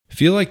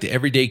Feel like the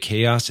everyday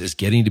chaos is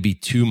getting to be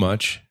too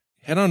much?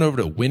 Head on over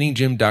to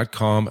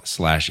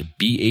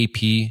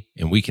winninggym.com/BAP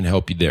and we can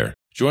help you there.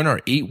 Join our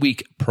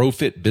 8-week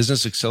ProFit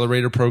Business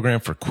Accelerator program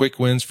for quick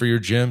wins for your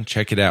gym.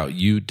 Check it out.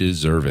 You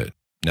deserve it.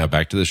 Now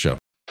back to the show.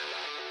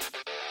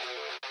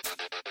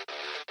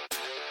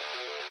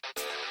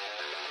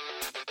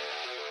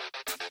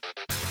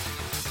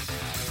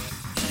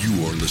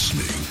 You are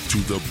listening to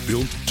the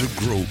Built to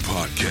Grow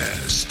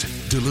podcast,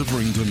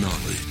 delivering the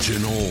knowledge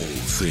in all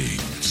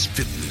things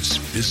fitness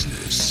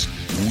business.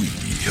 We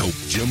help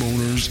gym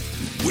owners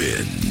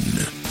win.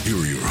 Here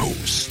are your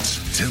hosts,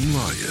 Tim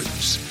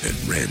Lyons and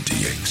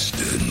Randy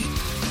Engston.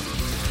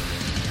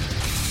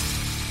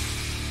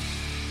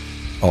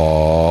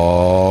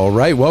 All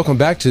right, welcome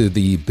back to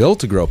the Built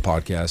to Grow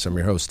podcast. I'm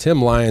your host,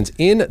 Tim Lyons,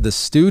 in the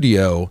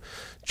studio,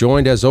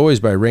 joined as always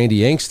by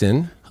Randy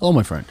Engston. Hello,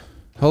 my friend.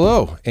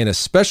 Hello, and a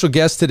special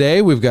guest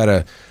today. We've got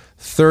a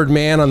third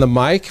man on the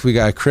mic. We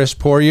got Chris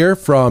Poirier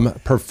from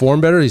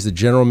Perform Better. He's the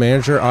general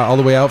manager all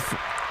the way out.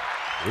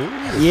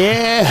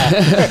 Yeah. We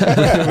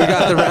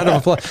got the round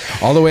of applause.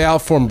 All the way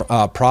out from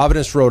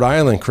Providence, Rhode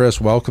Island.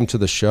 Chris, welcome to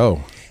the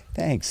show.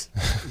 Thanks.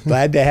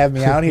 Glad to have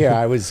me out here.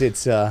 It was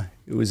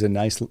a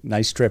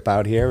nice trip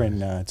out here,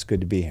 and it's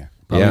good to be here.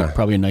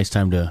 Probably a nice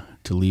time to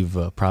leave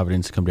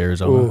Providence, come to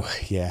Arizona. Oh,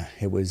 yeah.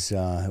 It was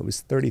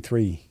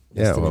 33.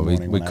 Yeah, well,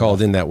 we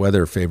called in that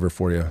weather favor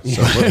for you.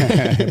 So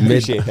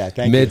appreciate that.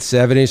 Thank you.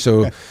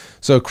 Mid-70s.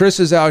 So Chris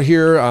is out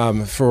here.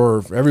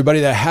 For everybody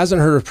that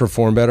hasn't heard of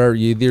Perform Better,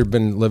 you either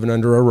been living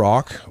under a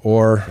rock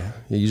or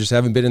you just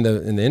haven't been in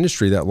the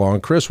industry that long.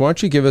 Chris, why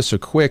don't you give us a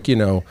quick,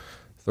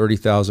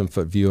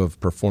 30,000-foot view of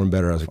Perform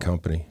Better as a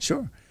company?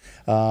 Sure.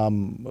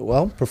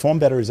 Well, Perform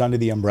Better is under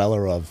the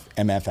umbrella of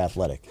MF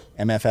Athletic.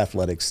 MF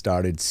Athletic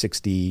started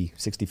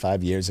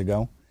 65 years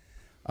ago.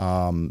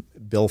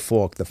 Bill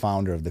Falk, the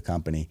founder of the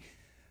company,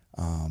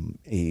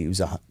 he was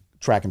a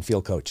track and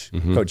field coach,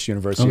 coached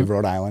University of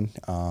Rhode Island.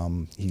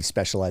 He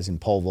specialized in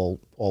pole vault,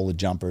 all the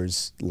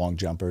jumpers, long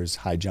jumpers,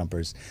 high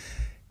jumpers.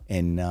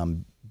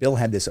 And Bill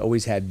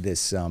always had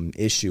this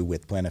issue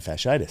with plantar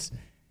fasciitis,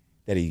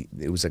 that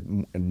it was a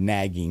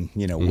nagging,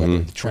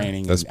 whether the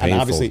training. That's painful,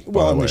 and obviously,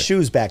 and the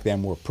shoes back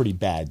then were pretty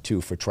bad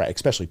too for track,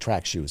 especially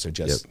track shoes are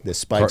just the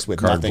spikes with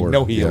cardboard, nothing,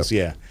 no heels,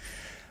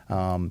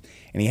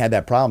 and he had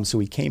that problem, so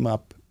he came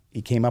up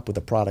with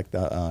a product,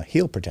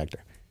 heel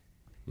protector.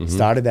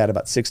 Started that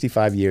about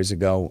 65 years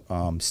ago.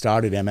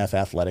 Started MF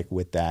Athletic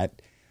with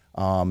that.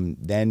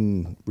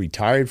 Then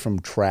retired from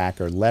track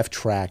or left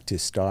track to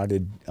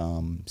started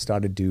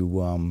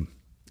to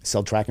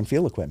sell track and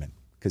field equipment,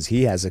 because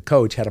he, as a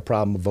coach, had a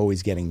problem of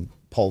always getting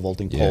pole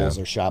vaulting poles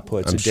or shot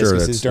puts or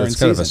discuses during that's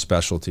season. Kind of a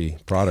specialty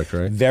product,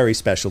 right? Very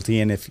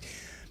specialty. And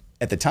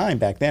at the time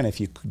back then, if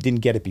you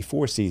didn't get it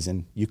before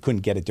season, you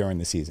couldn't get it during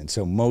the season.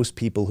 So most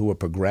people who are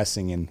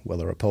progressing, and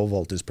whether a pole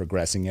vault is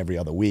progressing every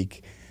other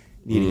week,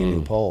 needing a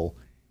new pole,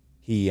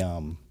 he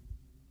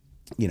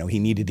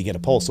needed to get a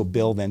pole. So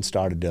Bill then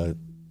started to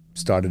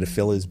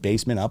fill his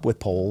basement up with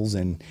poles,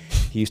 and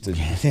he used to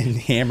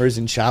hammers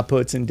and shot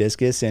puts and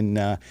discus.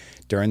 And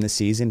during the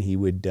season,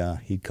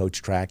 he'd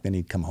coach track. Then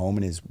he'd come home,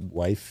 and his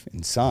wife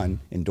and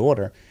son and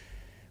daughter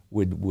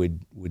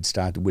would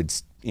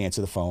answer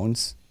the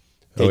phones.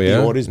 Take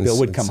the orders. Bill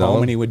would come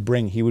home, and he would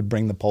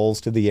bring the poles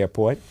to the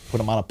airport, put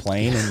them on a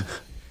plane, and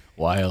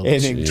wild.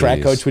 And then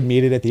track coach would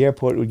meet it at the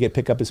airport. Would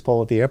pick up his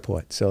pole at the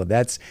airport. So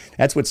that's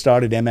what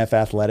started MF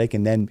Athletic.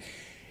 And then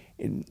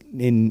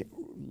in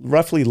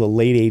roughly the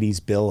late '80s,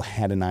 Bill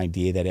had an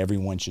idea that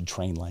everyone should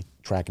train like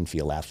track and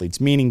field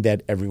athletes, meaning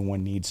that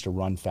everyone needs to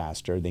run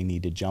faster, they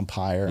need to jump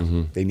higher,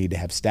 they need to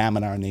have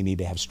stamina, and they need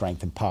to have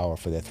strength and power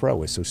for their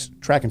throwers. So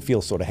track and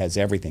field sort of has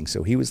everything.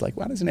 So he was like,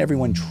 why doesn't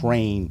everyone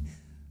train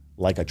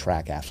like a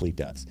track athlete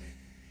does?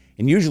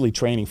 And usually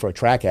training for a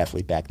track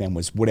athlete back then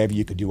was whatever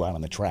you could do out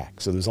on the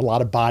track. So there's a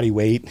lot of body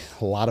weight,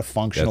 a lot of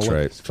functional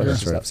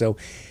stuff. So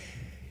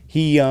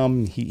he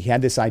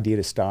had this idea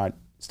to start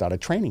a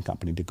training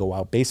company to go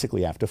out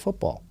basically after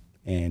football.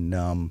 And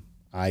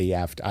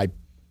I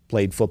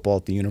played football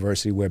at the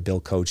university where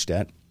Bill coached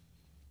at.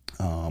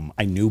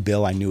 I knew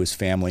Bill, I knew his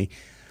family.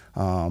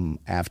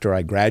 After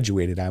I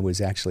graduated, I was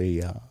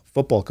actually a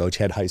football coach,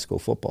 head high school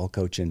football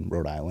coach in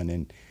Rhode Island,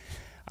 and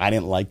I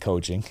didn't like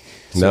coaching.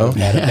 So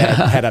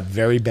had a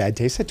very bad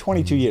taste. At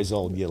 22 years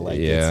old, you're like,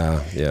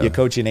 you're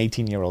coaching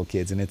 18-year-old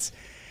kids, and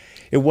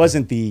it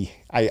wasn't the.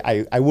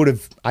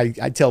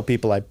 I tell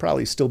people I'd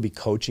probably still be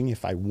coaching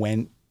if I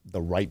went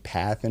the right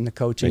path into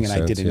coaching. Makes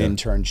and I sense, did an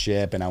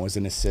internship, and I was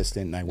an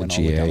assistant, and I went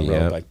all the way down the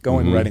road. But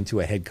going right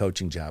into a head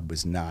coaching job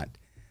was not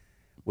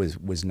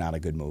a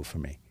good move for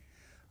me.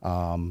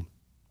 And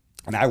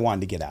I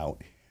wanted to get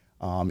out.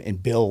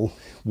 And Bill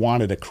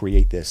wanted to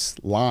create this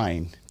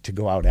line to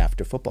go out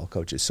after football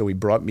coaches. So he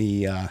brought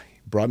me on.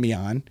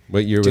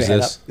 What year was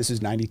this? This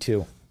is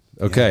 92.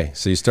 Okay,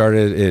 so you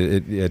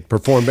started it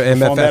Perform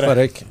MF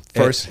Athletic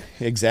first,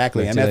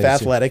 exactly. MF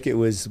Athletic, it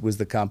was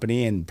the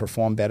company, and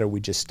Perform Better. We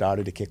just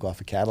started to kick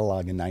off a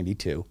catalog in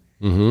 '92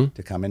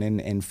 to come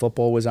in, and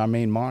football was our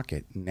main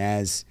market. And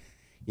as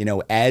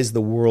as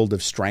the world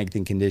of strength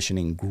and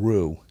conditioning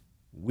grew,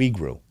 we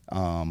grew.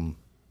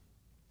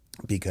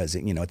 Because,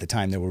 at the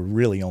time there were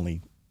really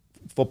only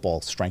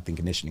football strength and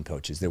conditioning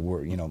coaches. There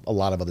were, a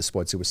lot of other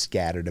sports that were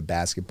scattered to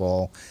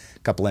basketball. A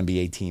couple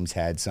NBA teams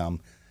had some.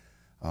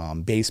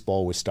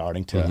 Baseball was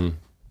starting to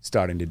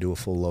do a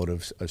full load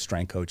of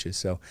strength coaches.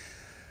 So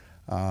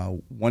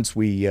once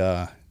we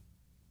got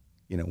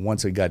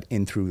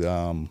in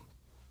through,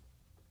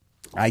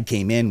 I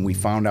came in, we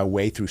found our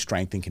way through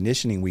strength and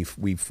conditioning.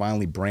 We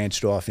finally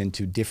branched off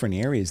into different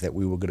areas that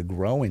we were going to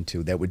grow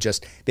into that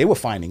they were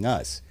finding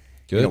us.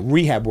 Good.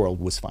 Rehab world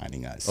was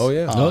finding us. Oh,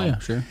 yeah.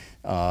 Sure.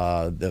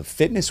 The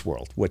fitness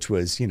world, which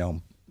was,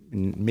 in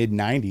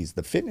mid-90s,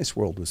 the fitness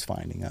world was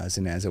finding us.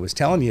 And as I was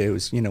telling you, it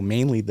was,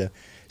 mainly the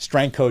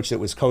strength coach that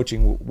was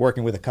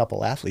working with a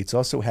couple athletes,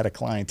 also had a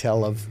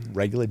clientele of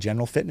regular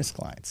general fitness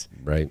clients.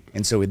 Right.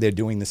 And so they're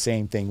doing the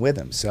same thing with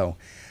them. So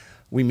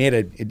we made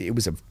it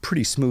was a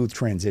pretty smooth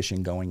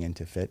transition going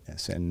into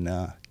fitness. And,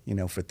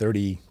 for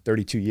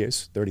 32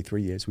 years,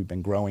 33 years, we've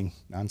been growing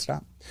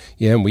nonstop.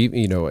 Yeah,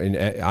 and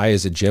I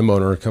as a gym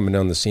owner coming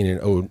down the scene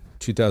in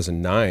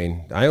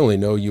 2009, I only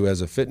know you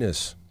as a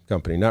fitness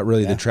company, not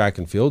really the track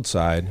and field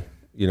side.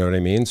 You know what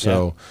I mean?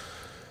 So,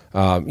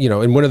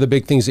 and one of the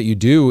big things that you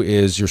do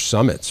is your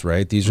summits,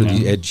 right? These are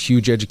the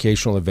huge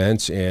educational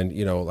events. And,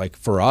 like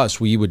for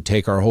us, we would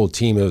take our whole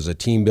team. It was a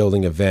team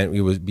building event.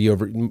 We would be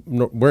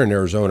we're in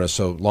Arizona,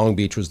 so Long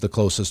Beach was the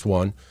closest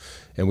one.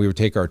 And we would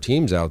take our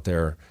teams out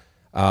there.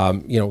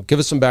 Give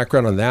us some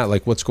background on that,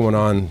 like what's going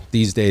on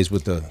these days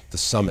with the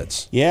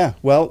summits. Yeah,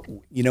 well,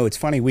 it's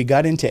funny. We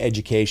got into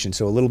education,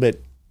 so a little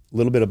bit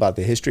about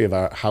the history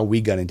of how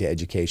we got into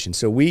education.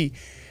 So we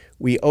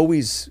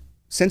always,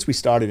 since we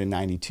started in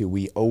 '92,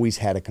 we always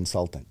had a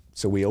consultant.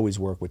 So we always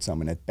worked with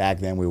someone. Back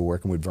then, we were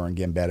working with Vern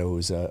Gambetta, who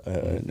was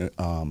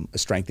a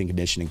strength and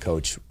conditioning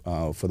coach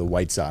for the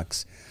White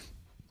Sox,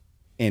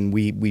 and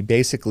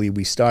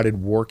we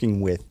started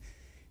working with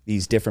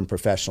these different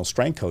professional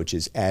strength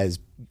coaches as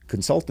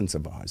consultants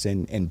of ours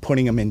and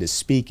putting them in to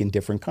speak in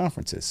different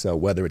conferences. So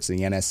whether it's the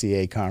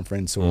NSCA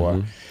conference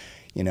or,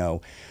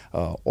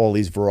 all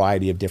these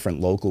variety of different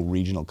local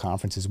regional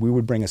conferences, we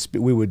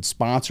would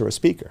sponsor a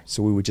speaker.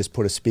 So we would just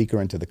put a speaker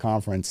into the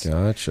conference.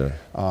 Gotcha.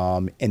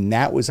 And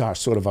that was our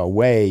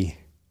way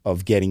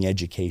of getting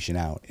education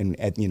out. And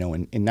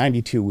in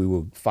 '92, we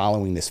were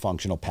following this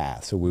functional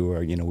path. So we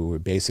were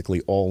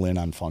basically all in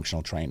on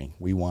functional training.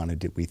 We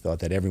thought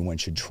that everyone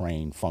should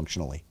train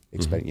functionally,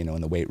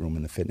 in the weight room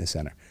and the fitness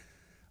center.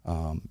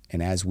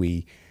 And as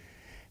we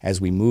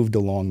moved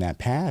along that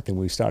path, and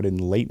we started in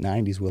the late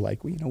 '90s, we're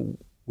like,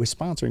 we're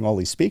sponsoring all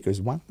these speakers.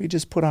 Why don't we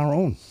just put our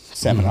own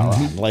seminar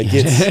on? Like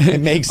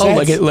it makes sense.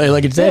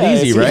 Like it's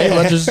that easy, right?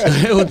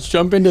 Let's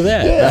jump into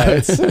that.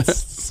 Yeah,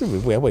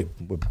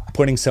 we're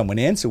putting someone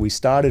in. So we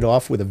started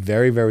off with a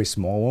very, very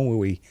small one where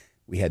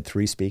we had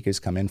 3 speakers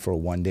come in for a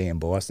one day in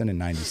Boston in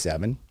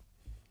 '97,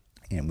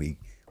 and we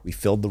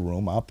filled the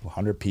room up,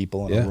 100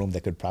 people in a room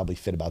that could probably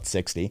fit about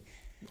 60.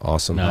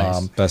 Awesome.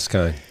 Nice. Best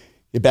kind.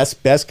 The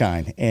best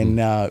kind. And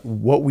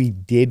what we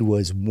did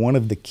was, one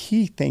of the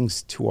key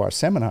things to our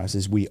seminars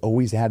is we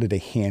always added a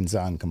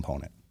hands-on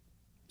component.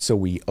 So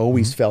we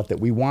always felt that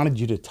we wanted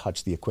you to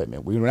touch the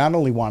equipment. We not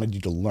only wanted you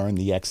to learn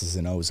the X's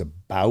and O's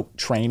about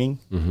training,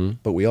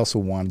 but we also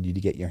wanted you to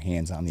get your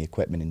hands on the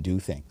equipment and do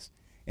things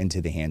into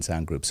the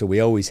hands-on group. So we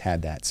always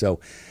had that. So,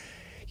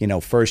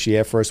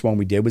 first one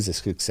we did was a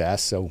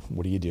success. So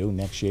what do?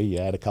 Next year you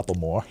add a couple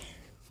more.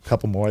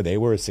 They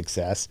were a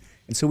success.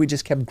 And so we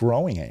just kept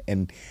growing it.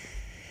 And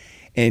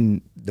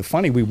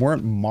we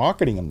weren't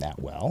marketing them that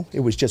well. It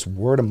was just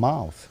word of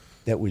mouth.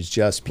 That was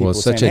just people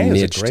saying,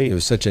 it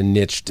was such a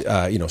niched,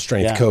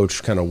 strength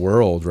coach kind of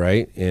world,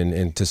 right?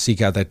 And to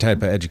seek out that type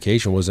of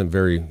education wasn't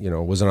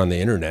wasn't on the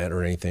internet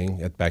or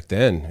anything back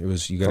then. It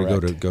was, you got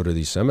to go to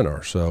these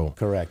seminars. So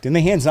correct. And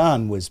the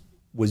hands-on was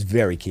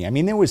very key. I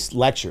mean, there was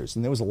lectures,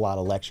 and there was a lot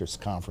of lectures,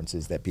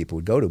 conferences that people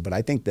would go to, but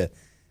I think the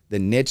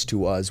niche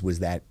to us was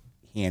that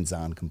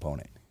hands-on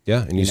component.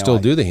 Yeah, and you still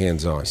do the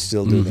hands-on.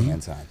 Still do the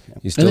hands-on.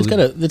 Yeah.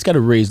 And that's got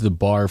to raise the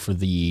bar for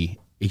the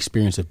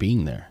experience of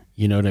being there.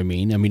 You know what I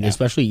mean? I mean,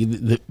 especially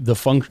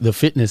the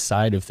fitness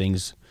side of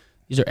things.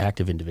 These are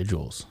active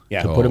individuals.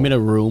 Yeah. To put them in a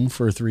room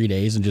for 3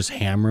 days and just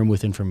hammer them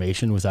with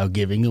information without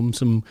giving them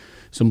some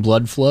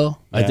blood flow,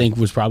 I think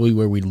was probably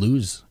where we'd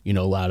lose, a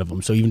lot of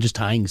them. So even just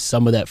tying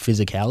some of that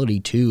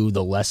physicality to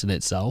the lesson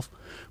itself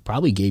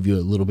probably gave you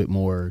a little bit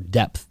more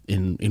depth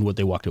in what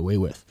they walked away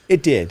with.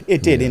 It did.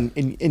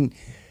 And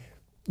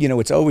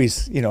it's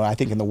always, I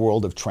think in the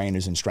world of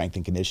trainers and strength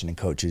and conditioning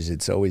coaches,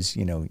 it's always,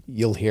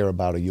 you'll hear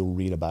about or you'll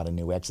read about a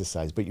new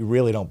exercise, but you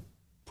really don't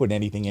put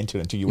anything into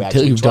it until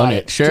you've done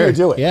it. Sure.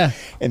 Do it. Yeah.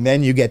 And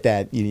then you get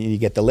that, you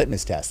get the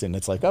litmus test, and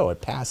it's like, oh, it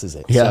passes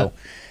it. Yeah.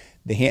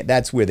 So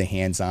that's where the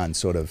hands-on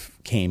sort of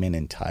came in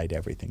and tied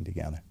everything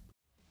together.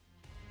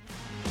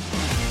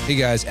 Hey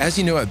guys, as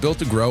you know, at Built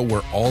to Grow,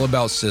 we're all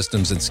about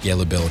systems and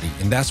scalability.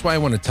 And that's why I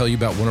want to tell you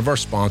about one of our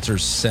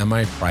sponsors,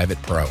 Semi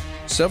Private Pro.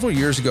 Several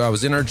years ago, I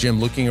was in our gym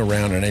looking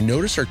around and I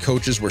noticed our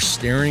coaches were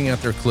staring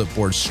at their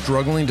clipboards,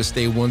 struggling to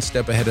stay one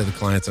step ahead of the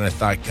clients. And I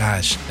thought,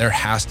 gosh, there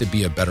has to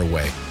be a better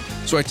way.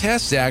 So I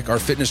tasked Zach, our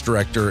fitness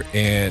director,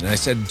 and I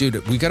said,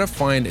 dude, we got to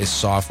find a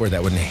software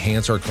that would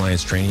enhance our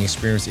clients' training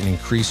experience and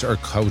increase our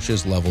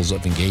coaches' levels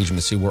of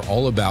engagement. See, we're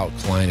all about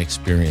client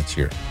experience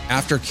here.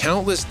 After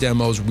countless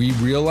demos, we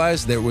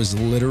realized there was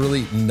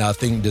literally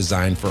nothing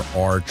designed for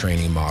our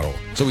training model.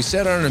 So we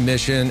set out on a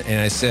mission,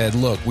 and I said,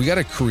 look, we got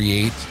to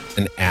create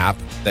an app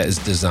that is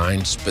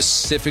designed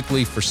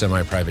specifically for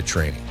semi-private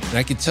training. And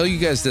I can tell you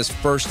guys this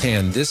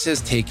firsthand, this is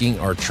taking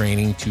our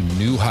training to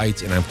new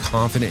heights, and I'm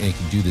confident it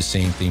can do the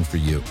same thing for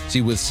you.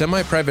 See, with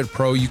Semi-Private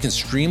Pro, you can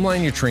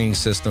streamline your training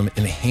system,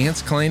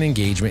 enhance client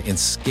engagement, and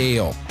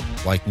scale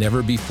like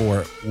never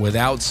before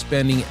without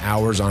spending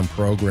hours on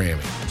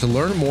programming. To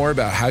learn more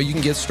about how you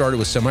can get started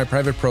with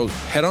Semi-Private Pro,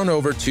 head on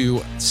over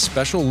to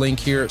special link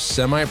here,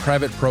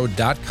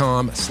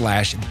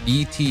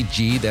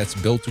 semiprivatepro.com/BTG. That's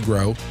built to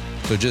grow.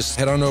 So just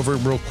head on over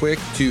real quick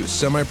to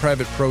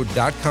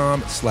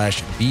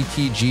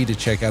semiprivatepro.com/BTG to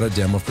check out a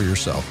demo for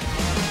yourself.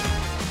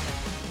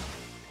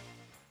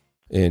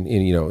 And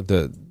you know,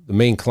 the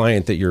main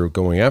client that you're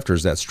going after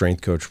is that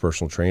strength coach,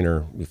 personal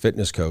trainer,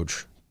 fitness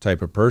coach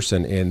type of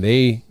person, and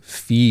they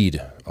feed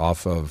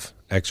off of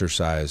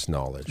exercise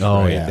knowledge.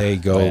 Oh, right? yeah. They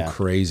go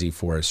crazy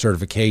for it,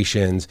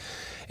 certifications,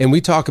 and we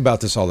talk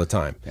about this all the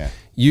time. Yeah.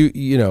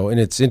 You know, and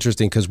it's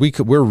interesting because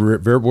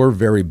we're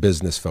very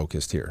business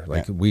focused here.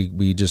 Like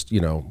we just, you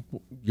know,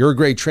 you're a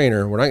great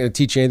trainer. We're not going to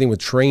teach you anything with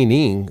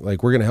training.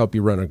 Like, we're going to help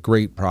you run a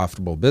great,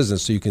 profitable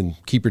business so you can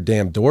keep your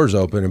damn doors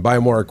open and buy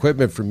more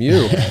equipment from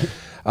you.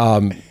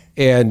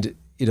 And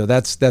you know,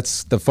 that's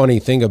the funny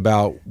thing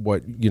about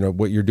what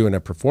you're doing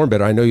at Perform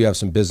Better. I know you have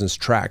some business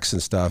tracks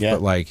and stuff,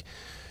 but like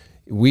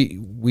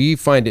we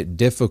find it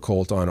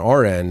difficult on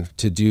our end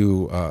to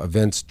do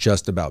events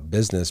just about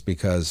business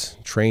because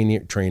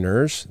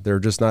trainers, they're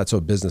just not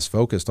so business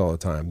focused all the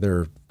time.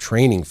 They're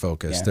training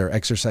focused, they're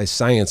exercise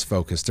science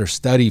focused, they're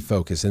study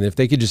focused. And if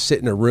they could just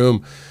sit in a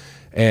room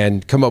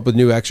and come up with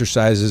new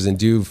exercises and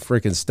do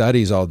freaking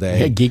studies all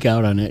day, geek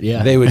out on it,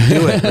 they would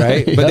do it,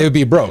 right? But they would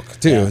be broke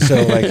too.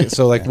 So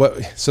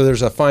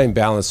there's a fine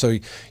balance. So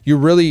you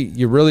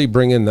really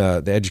bring in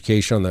the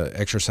education on the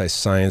exercise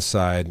science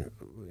side.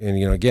 And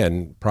you know,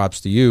 again,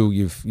 props to you.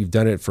 You've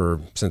done it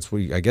since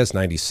I guess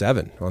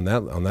 97 on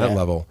that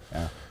level.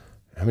 Yeah.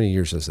 How many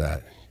years is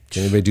that?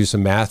 Can anybody do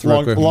some math?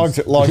 Long time. A long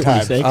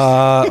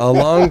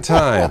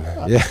time.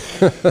 Yeah.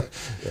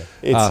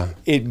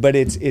 But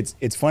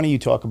it's funny you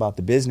talk about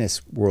the business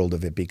world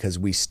of it, because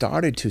we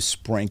started to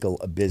sprinkle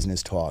a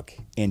business talk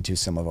into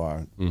some of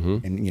our,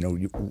 and you know,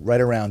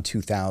 right around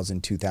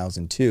 2000,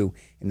 2002,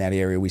 in that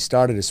area, we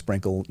started to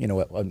sprinkle, you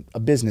know, a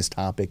business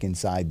topic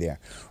inside there,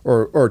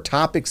 or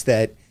topics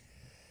that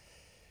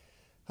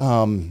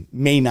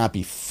may not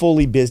be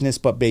fully business,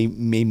 but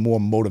may more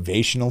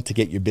motivational to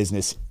get your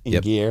business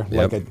in gear,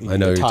 like a I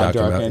know you're Todd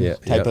talking Durkin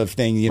about type of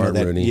thing. You Martin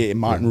know, Rooney.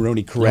 Martin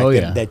Rooney, correct? Oh,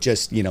 yeah. That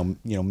just you know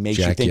makes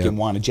Jack you think you and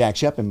want to jack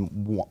you up and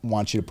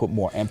want you to put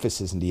more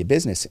emphasis into your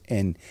business.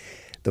 And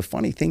the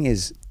funny thing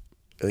is,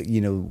 you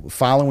know,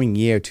 following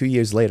year, 2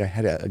 years later, I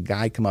had a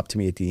guy come up to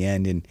me at the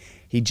end, and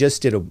he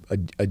just did a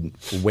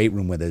weight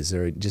room with us,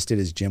 or just did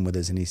his gym with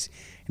us, and he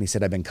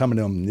said, I've been coming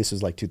to him. This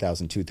was like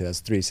 2002,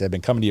 2003. He said, I've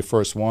been coming to your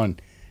first one.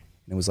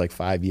 And it was like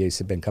 5 years.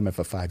 He'd been coming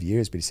for 5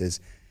 years, but he says,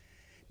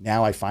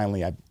 now I'm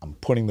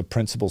putting the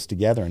principles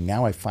together, and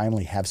now I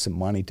finally have some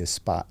money to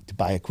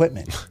buy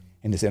equipment.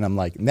 And I'm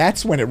like, and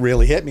that's when it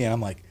really hit me. And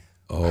I'm like,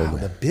 wow,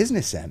 the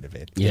business end of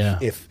it. Yeah.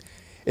 If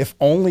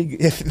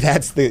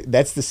that's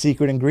the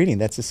secret ingredient,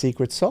 that's the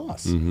secret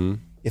sauce. Mm-hmm.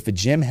 If a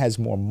gym has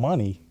more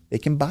money, they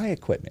can buy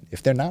equipment.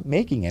 If they're not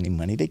making any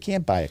money, they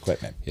can't buy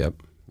equipment.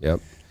 Yep.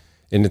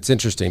 And it's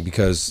interesting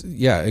because,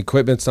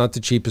 equipment's not the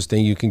cheapest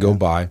thing you can go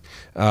buy.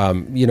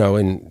 You know,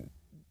 and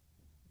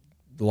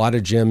a lot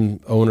of gym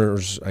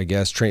owners, I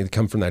guess,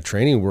 come from that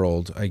training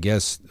world, I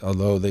guess,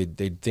 although they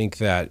think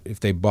that if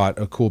they bought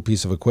a cool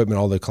piece of equipment,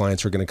 all the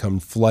clients are going to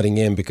come flooding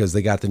in because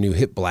they got the new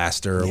hip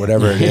blaster or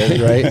whatever it is,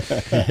 right?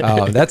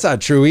 That's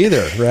not true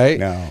either, right?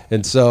 No.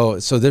 And so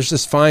there's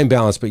this fine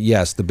balance, but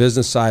yes, the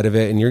business side of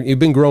it, and you've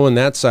been growing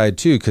that side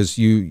too, because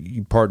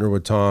you partner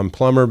with Tom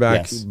Plummer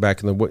back in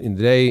the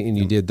day, and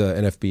you did the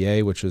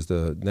NFBA, which is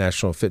the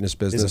National Fitness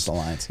Business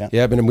Alliance.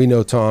 Yeah, and we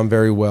know Tom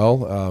very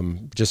well.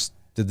 Just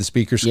did the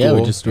speaker school. Yeah,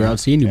 we're out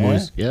seeing you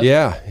boys.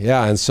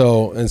 Yeah. And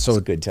so It's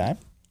a good time.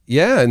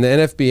 Yeah, and the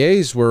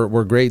NFBAs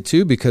were great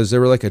too, because they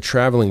were like a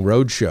traveling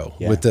road show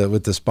with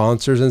the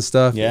sponsors and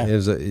stuff. Yeah.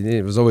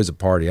 It was always a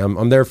party.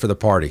 I'm there for the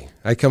party.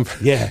 I come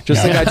for,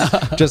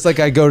 just like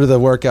I go to the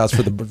workouts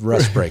for the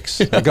rest breaks.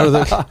 I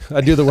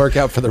do the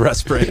workout for the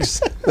rest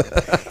breaks.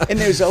 And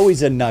there's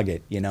always a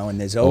nugget, you know,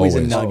 and there's always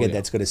a nugget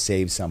that's going to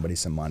save somebody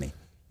some money,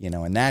 you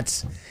know, and I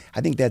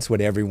think that's what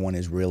everyone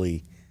is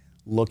really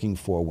looking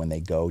for when they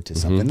go to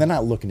something. They're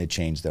not looking to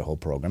change their whole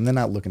program. They're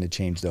not looking to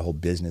change their whole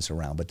business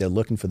around, but they're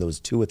looking for those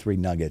 2 or 3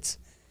 nuggets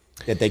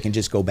that they can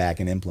just go back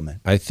and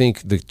implement. I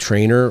think the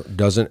trainer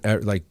doesn't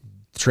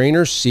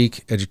trainers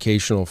seek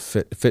educational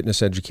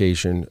fitness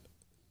education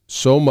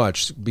so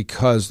much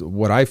because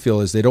what I feel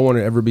is they don't want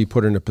to ever be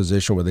put in a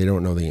position where they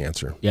don't know the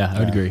answer. Yeah, I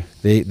would agree.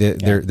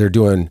 They're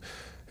doing,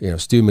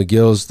 Stu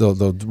McGill's,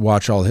 they'll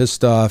watch all his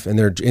stuff, and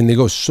they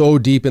go so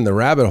deep in the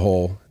rabbit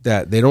hole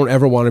that they don't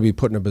ever want to be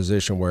put in a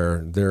position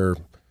where they're,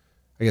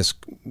 I guess,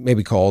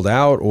 maybe called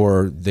out,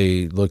 or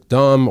they look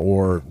dumb,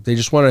 or they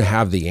just want to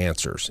have the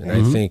answers. And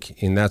I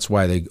think, and that's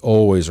why they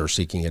always are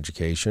seeking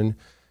education.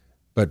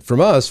 But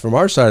from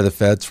our side of the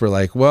fence, we're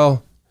like,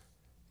 well,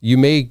 you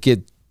may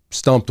get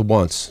stumped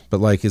once,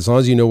 but like, as long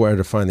as you know where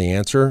to find the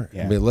answer,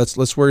 I mean,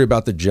 let's worry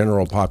about the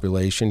general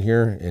population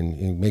here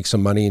and make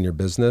some money in your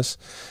business.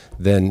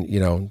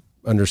 Then,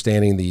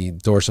 understanding the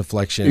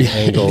dorsiflexion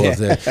angle of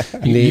the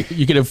knee.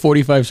 You can have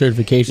 45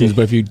 certifications,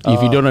 but if you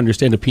don't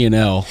understand a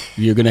P&L,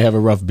 you're going to have a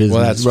rough business.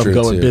 Well, that's rough true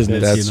going too.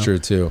 business. That's true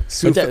too.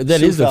 But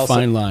that is the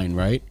fine line,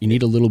 right? You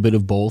need a little bit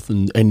of both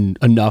and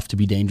enough to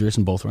be dangerous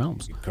in both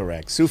realms.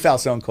 Correct. Sue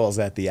Falsone calls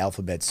that the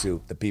alphabet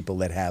soup. The people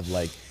that have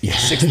like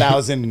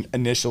 6,000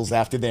 initials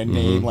after their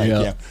name, like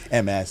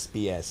MS,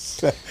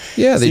 BS.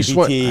 Yeah, they CPT, just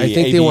want. I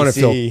think ABC. they want to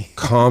feel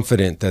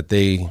confident that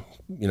they,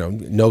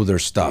 know their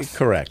stuff.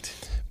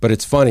 Correct. But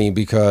it's funny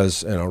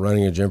because,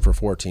 running a gym for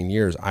 14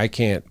 years, I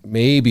can't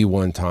maybe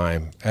one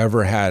time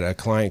ever had a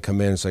client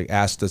come in and say,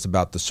 asked us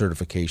about the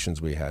certifications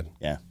we had.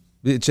 Yeah.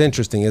 It's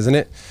interesting, isn't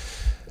it?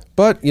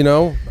 But,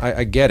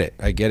 I get it.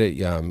 I get it.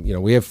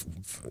 We have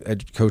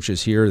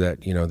coaches here that,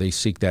 they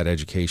seek that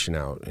education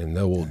out, and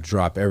they will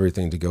drop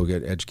everything to go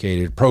get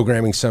educated,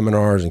 programming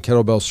seminars and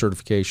kettlebell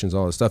certifications,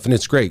 all that stuff. And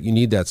it's great. You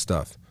need that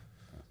stuff.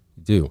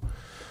 You do.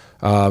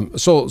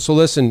 So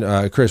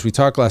listen, Chris, we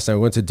talked last night.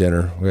 We went to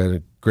dinner. We had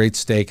a great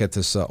steak at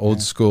this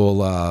old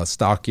school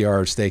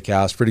Stockyard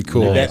Steakhouse. Pretty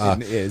cool.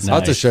 It is. I'll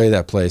have to show you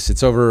that place.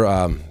 It's over.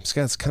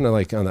 It's kind of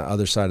like on the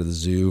other side of the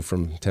zoo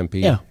from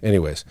Tempe. Yeah.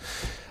 Anyways,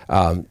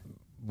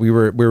 we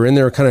were in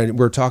there.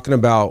 We're talking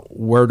about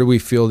where do we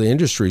feel the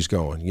industry's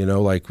going?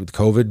 Like with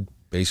COVID,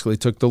 basically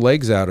took the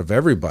legs out of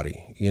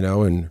everybody.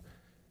 And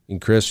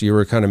Chris, you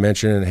were kind of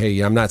mentioning,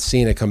 hey, I'm not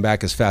seeing it come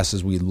back as fast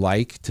as we'd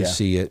like to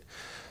see it.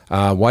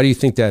 Why do you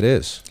think that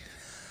is?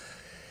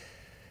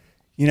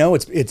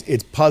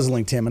 It's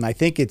puzzling, Tim, and I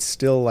think it's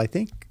still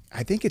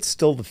it's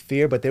still the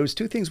fear. But there was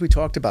two things we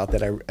talked about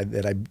that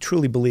I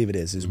truly believe it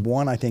is.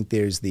 One, I think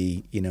there's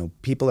the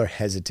people are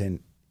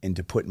hesitant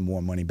into putting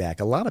more money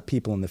back. A lot of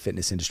people in the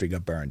fitness industry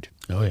got burned.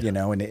 Oh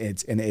yeah. And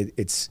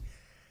it's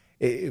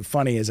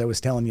funny, as I was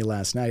telling you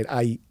last night.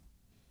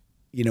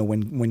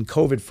 When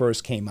COVID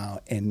first came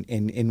out,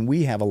 and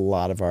we have a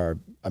lot of our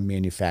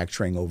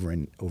manufacturing over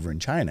in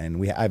China,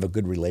 and I have a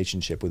good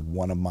relationship with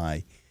one of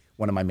my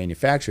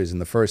manufacturers,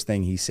 and the first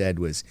thing he said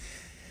was,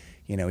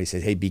 he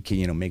said, hey,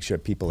 make sure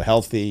people are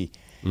healthy.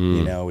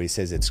 He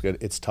says it's good.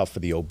 It's tough for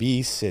the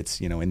obese. It's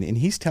and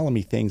he's telling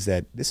me things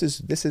that this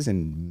is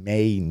in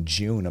May and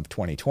June of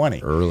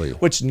 2020, early,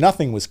 which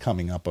nothing was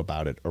coming up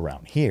about it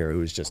around here. It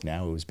was just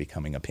now it was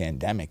becoming a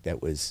pandemic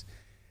that was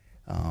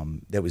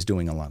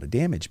doing a lot of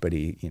damage. But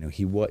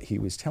he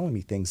was telling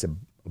me things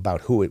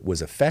about who it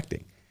was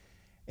affecting,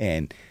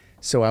 and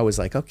so I was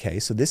like, okay,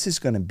 so this is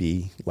going to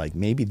be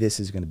maybe this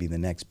is going to be the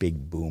next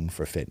big boom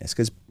for fitness,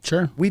 because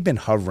we've been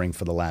hovering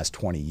for the last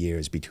 20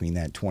 years between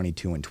that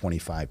 22 and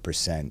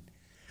 25%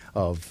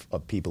 of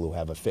people who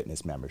have a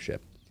fitness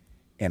membership.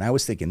 And I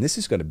was thinking, this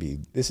is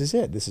it. This is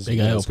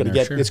it's going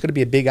to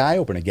be a big eye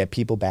opener, get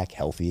people back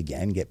healthy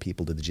again, get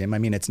people to the gym. I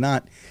mean, it's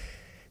not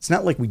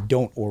like we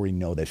don't already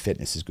know that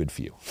fitness is good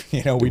for you.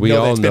 We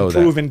know that's been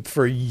proven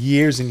for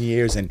years and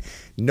years, and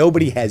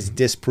nobody has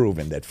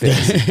disproven that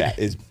fitness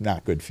is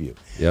not good for you.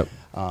 Yep.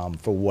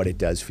 For what it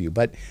does for you.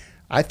 But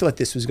I thought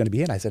this was going to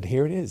be it. I said,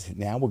 here it is.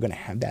 Now we're going to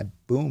have that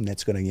boom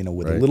that's going to,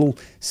 with a little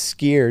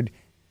scared,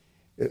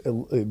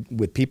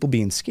 with people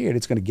being scared,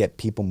 it's going to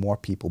get more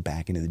people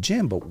back into the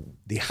gym. But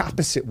the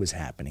opposite was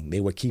happening. They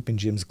were keeping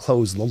gyms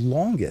closed the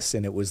longest,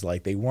 and it was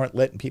like they weren't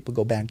letting people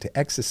go back to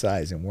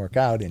exercise and work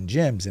out in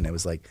gyms. And it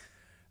was like,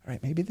 all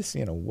right, maybe this,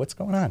 what's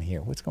going on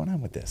here? What's going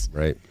on with this?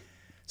 Right.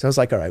 So I was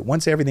like, all right,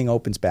 once everything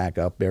opens back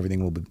up,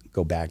 everything will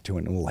go back to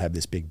it, and we'll have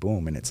this big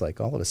boom. And it's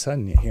like all of a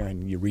sudden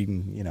you're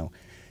reading,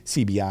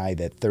 CBI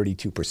that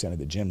 32% of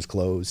the gyms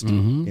closed,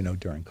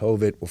 during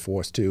COVID, were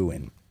forced to,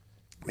 and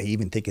I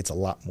even think it's a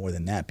lot more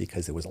than that,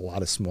 because there was a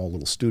lot of small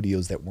little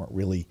studios that weren't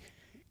really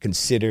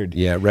considered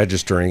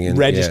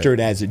registered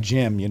as a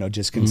gym,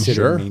 just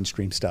considered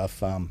mainstream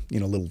stuff,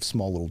 little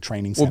small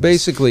training centers. Well,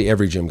 basically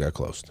every gym got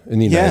closed in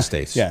the United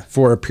States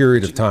for a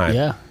period of time.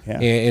 Yeah.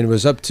 And it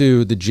was up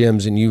to the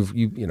gyms, and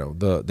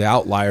the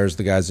outliers,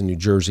 the guys in New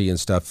Jersey and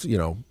stuff,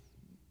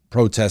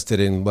 protested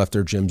and left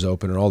their gyms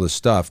open and all this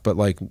stuff. But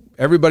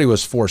everybody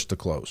was forced to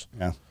close.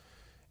 Yeah.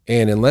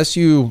 And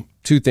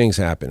two things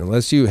happened.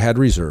 Unless you had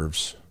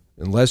reserves,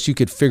 unless you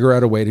could figure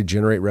out a way to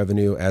generate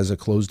revenue as a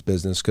closed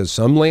business, because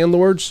some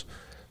landlords,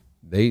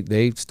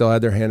 they still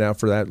had their hand out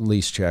for that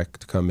lease check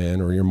to come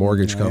in, or your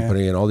mortgage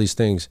company and all these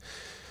things.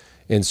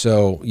 And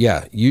so,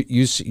 yeah,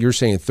 you're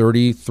saying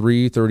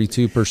 33,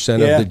 32%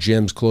 of the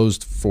gyms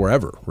closed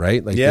forever,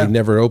 right? Like they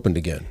never opened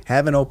again.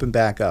 Haven't opened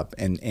back up.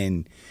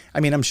 And I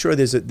mean, I'm sure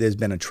there's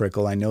been a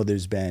trickle. I know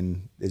there's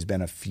been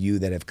a few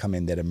that have come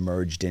in that have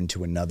merged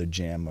into another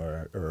gym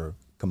or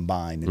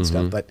combined and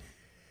stuff. But,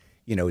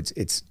 you know,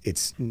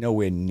 it's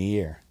nowhere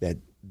near that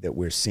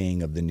we're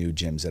seeing of the new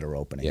gyms that are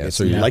opening. Yeah,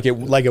 so like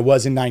it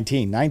was in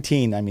 19.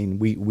 I mean,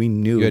 we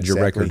knew you had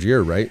your record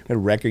year, right? A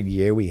record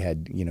year. We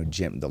had, you know,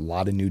 a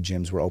lot of new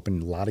gyms were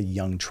open. A lot of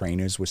young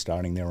trainers were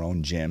starting their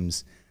own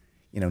gyms.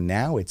 You know,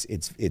 now it's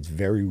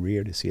very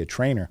rare to see a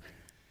trainer,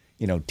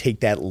 you know, take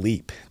that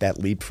leap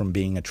from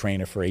being a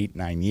trainer for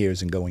 8-9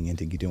 years and going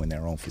into doing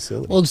their own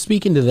facility. Well,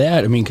 speaking to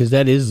that, I mean, because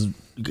that is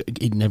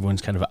in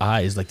everyone's kind of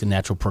eyes, like the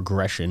natural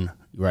progression,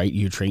 right?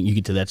 You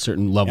get to that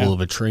certain level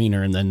of a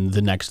trainer, and then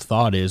the next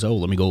thought is, oh,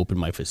 let me go open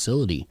my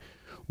facility.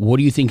 What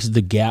do you think is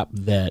the gap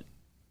that,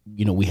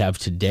 you know, we have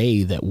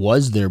today that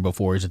was there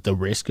before? Is it the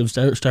risk of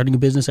starting a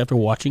business after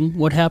watching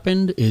what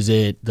happened? Is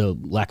it the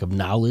lack of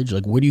knowledge?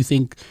 Like, what do you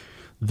think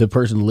the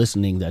person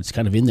listening that's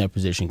kind of in that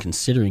position,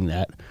 considering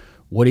that,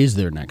 what is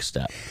their next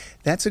step?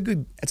 That's a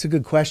good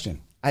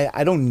question.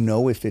 I don't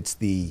know if it's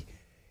the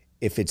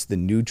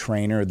new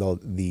trainer,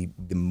 the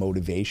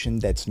motivation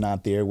that's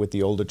not there with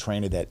the older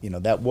trainer. That, you know,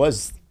 that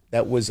was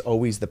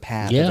always the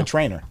path of a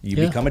trainer. You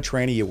become a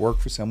trainer, you work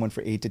for someone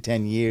for 8 to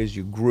 10 years,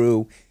 you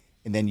grew,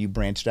 and then you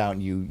branched out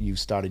and you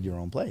started your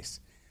own place.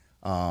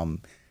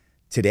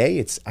 Today,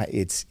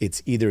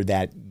 it's either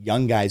that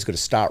young guy is going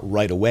to start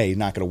right away, he's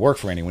not going to work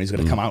for anyone, he's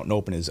going to come out and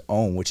open his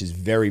own, which is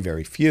very,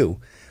 very few,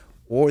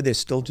 or they're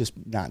still just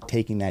not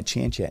taking that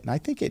chance yet. And I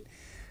think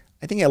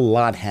a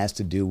lot has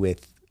to do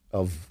with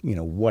you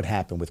know, what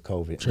happened with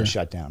COVID and the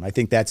shutdown. I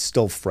think that's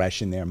still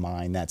fresh in their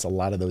mind. That's a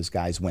lot of those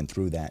guys went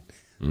through that.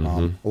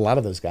 A lot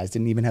of those guys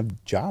didn't even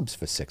have jobs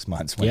for 6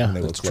 months when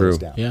they were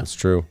closed down. Yeah, that's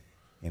true.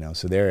 You know,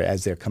 so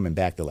as they're coming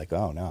back, they're like,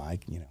 oh no, I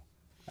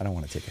don't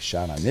want to take a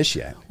shot on this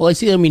yet. Well, I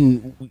see. I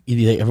mean,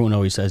 everyone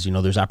always says, you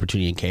know, there's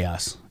opportunity in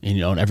chaos, and,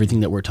 you know, and everything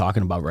that we're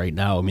talking about right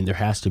now. I mean, there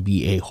has to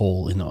be a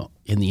hole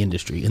in the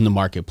industry, in the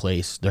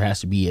marketplace. There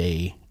has to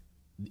be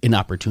an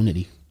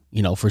opportunity,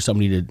 you know, for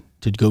somebody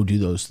to go do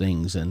those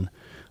things. And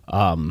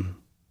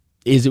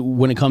is it,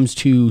 when it comes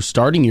to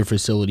starting your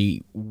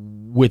facility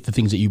with the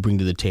things that you bring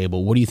to the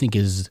table, what do you think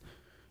is,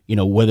 you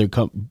know, whether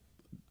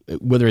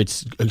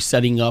it's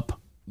setting up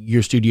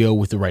your studio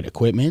with the right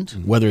equipment,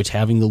 whether it's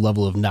having the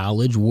level of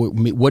knowledge,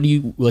 what do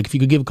you, like, if you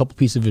could give a couple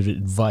pieces of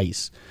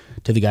advice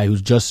to the guy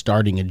who's just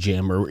starting a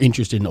gym or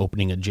interested in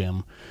opening a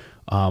gym,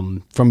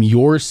 from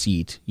your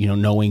seat, you know,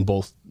 knowing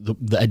both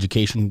the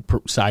education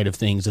side of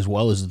things as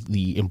well as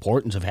the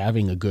importance of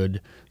having a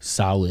good,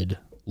 solid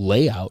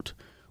layout,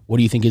 what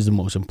do you think is the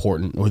most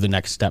important or the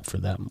next step for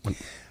them?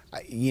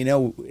 You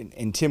know,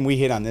 and Tim, we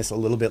hit on this a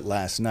little bit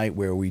last night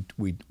where we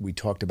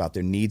talked about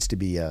there needs to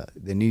be a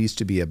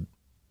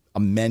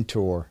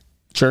mentor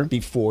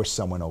before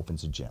someone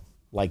opens a gym,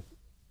 like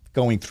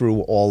going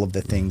through all of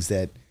the things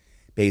that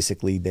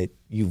basically that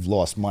you've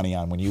lost money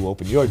on when you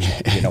open your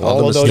gym, you know,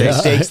 all of those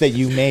mistakes that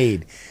you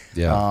made.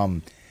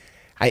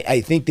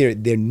 I think there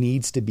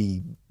needs to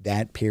be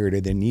that period,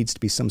 or there needs to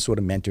be some sort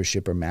of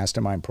mentorship or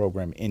mastermind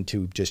program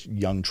into just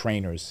young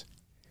trainers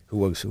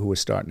who are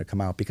starting to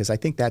come out, because I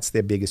think that's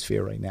their biggest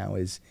fear right now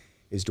is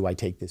do I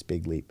take this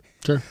big leap?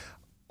 Sure.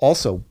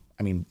 Also,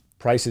 I mean,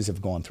 prices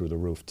have gone through the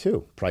roof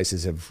too.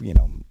 Prices of, you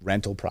know,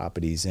 rental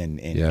properties and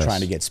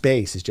trying to get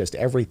space is just,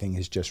 everything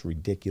is just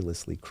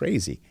ridiculously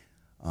crazy.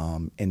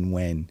 And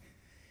when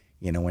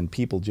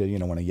people, you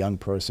know, when a young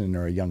person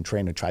or a young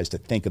trainer tries to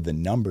think of the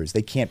numbers,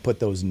 they can't put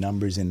those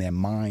numbers in their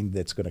mind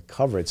that's going to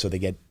cover it. So they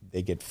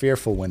get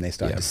fearful when they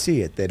start to see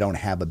it. They don't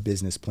have a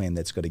business plan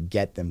that's going to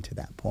get them to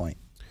that point.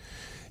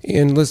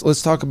 And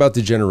let's talk about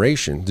the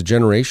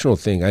generational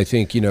thing. I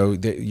think, you know,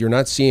 you're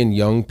not seeing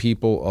young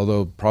people,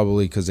 although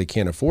probably because they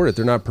can't afford it,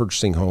 they're not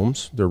purchasing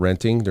homes, they're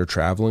renting, they're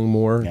traveling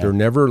more. They're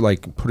never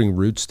like putting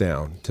roots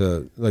down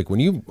to, like,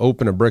 when you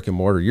open a brick and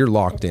mortar, you're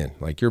locked in,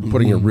 like you're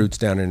putting your roots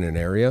down in an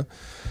area.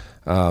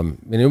 And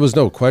it was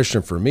no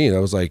question for me. I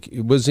was like,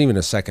 it wasn't even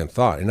a second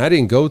thought. And I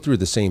didn't go through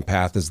the same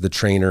path as the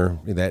trainer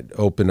that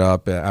opened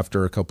up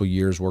after a couple of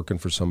years working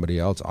for somebody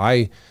else.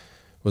 I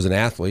was an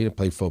athlete. I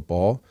played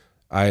football.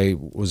 I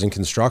was in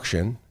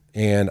construction,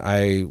 and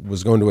I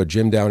was going to a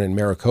gym down in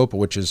Maricopa,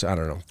 which is,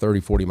 30,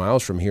 40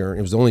 miles from here.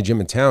 It was the only gym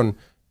in town.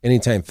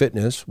 Anytime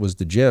Fitness was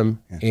the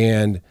gym.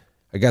 And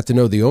I got to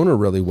know the owner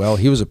really well.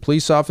 He was a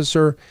police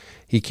officer.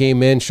 He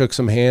came in, shook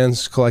some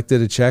hands, collected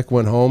a check,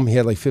 went home. He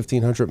had like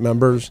 1,500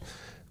 members.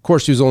 Of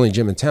course, he was the only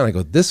gym in town. I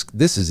go, this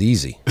is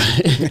easy.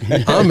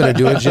 I'm going to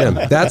do a gym.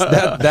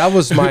 That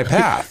was my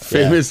path.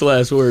 Famous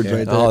last words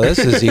right there. Oh, this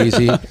is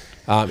easy.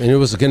 And it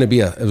was going to be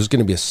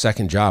a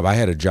second job. I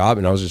had a job,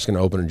 and I was just going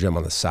to open a gym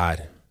on the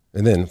side.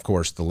 And then, of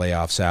course, the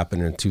layoffs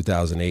happened in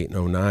 2008 and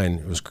 2009.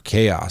 It was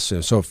chaos.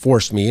 So it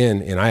forced me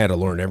in, and I had to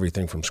learn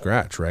everything from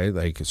scratch, right?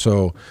 Like,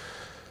 so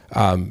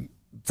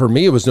for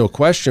me, it was no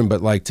question.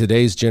 But like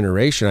today's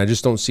generation, I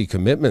just don't see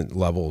commitment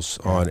levels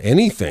on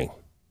anything.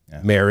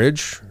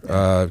 marriage,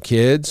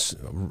 kids,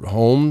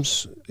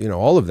 homes,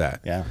 all of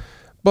that. Yeah.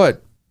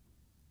 But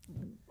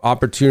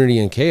opportunity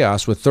and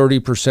chaos with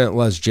 30%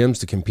 less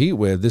gyms to compete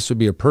with, this would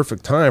be a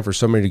perfect time for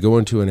somebody to go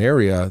into an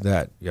area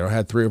that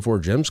had 3 or 4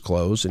 gyms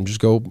closed and just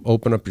go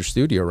open up your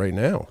studio right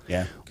now.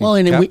 Yeah. Well,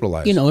 and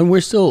capitalize. and we're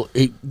still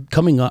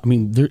coming up. I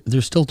mean,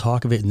 there's still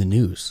talk of it in the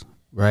news,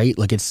 right?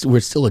 Like we're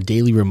still a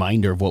daily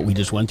reminder of what we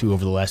just went through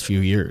over the last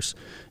few years.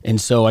 And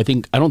so I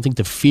don't think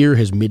the fear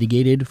has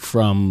mitigated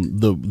from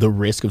the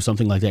risk of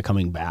something like that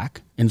coming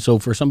back. And so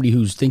for somebody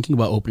who's thinking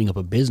about opening up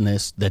a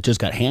business that just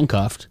got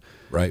handcuffed,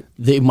 right,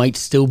 they might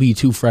still be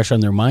too fresh on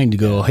their mind to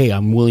go, hey,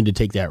 I'm willing to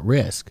take that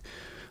risk.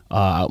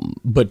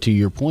 But to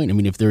your point, I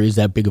mean, if there is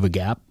that big of a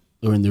gap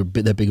or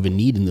that big of a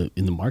need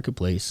in the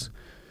marketplace,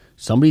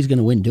 somebody's going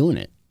to win doing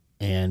it.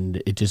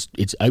 And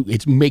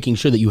it's making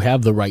sure that you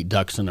have the right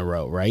ducks in a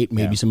row, right?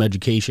 Maybe some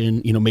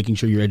education, making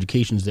sure your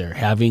education's there,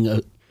 having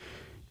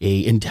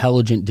a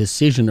intelligent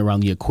decision around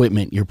the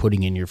equipment you're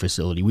putting in your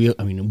facility.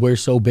 We're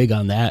so big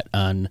on that,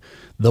 on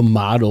the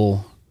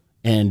model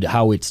and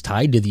how it's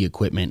tied to the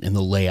equipment and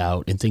the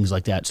layout and things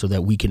like that, so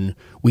that we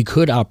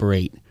could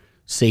operate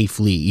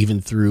safely even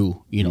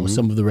through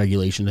some of the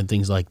regulation and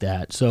things like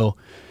that. So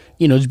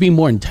just being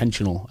more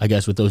intentional, I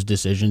guess, with those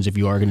decisions if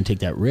you are going to take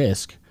that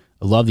risk.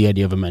 I love the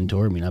idea of a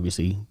mentor. I mean,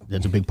 obviously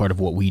that's a big part of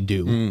what we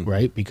do,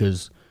 right?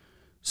 Because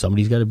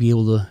somebody's got to be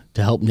able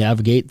to help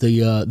navigate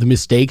the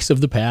mistakes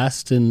of the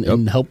past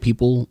and help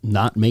people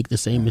not make the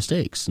same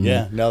mistakes.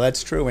 And no,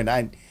 that's true.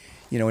 And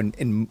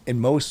in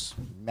most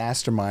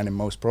mastermind and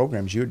most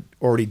programs, you're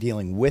already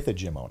dealing with a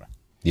gym owner.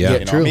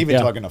 Yeah, true. I'm even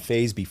talking a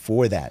phase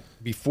before that,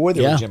 before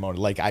they're a gym owner.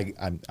 Like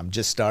I'm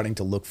just starting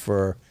to look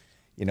for,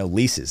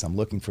 leases. I'm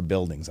looking for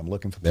buildings. I'm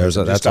looking for.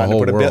 That's a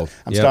whole world.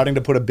 I'm starting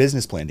to put a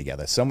business plan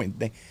together.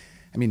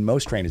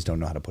 Most trainers don't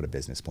know how to put a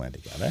business plan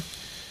together.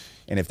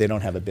 And if they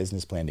don't have a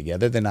business plan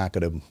together, they're not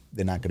going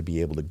to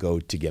be able to go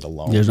to get a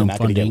loan. There's they're no not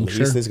going to funding. get a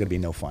lease. Sure. There's going to be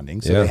no funding.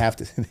 So they have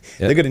to.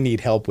 They're going to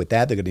need help with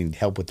that. They're going to need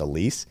help with the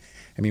lease.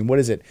 I mean, what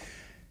is it?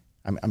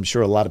 I'm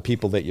sure a lot of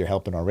people that you're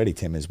helping already,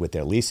 Tim, is with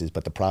their leases,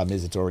 but the problem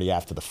is it's already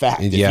after the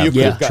fact. If you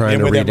could have gotten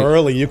in with them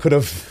early, you could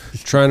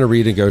have. Trying to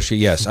renegotiate.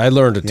 Yes, I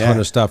learned a ton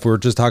of stuff. We were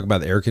just talking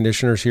about the air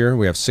conditioners here.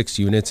 We have 6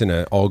 units in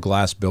an all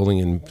glass building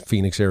in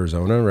Phoenix,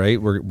 Arizona. Right,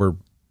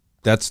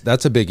 that's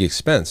a big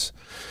expense.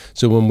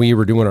 So when we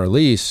were doing our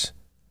lease,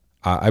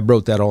 I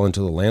wrote that all into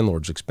the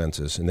landlord's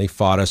expenses, and they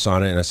fought us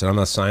on it. And I said, I'm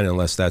not signing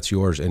unless that's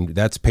yours, and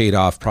that's paid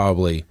off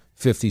probably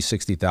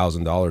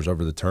 $50,000-$60,000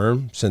 over the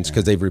term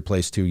because they've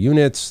replaced 2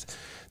 units.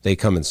 They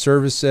come and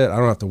service it. I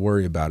don't have to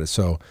worry about it.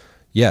 So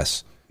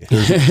yes,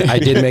 I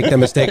did make the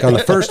mistake on the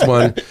first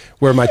one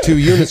where my 2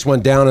 units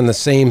went down in the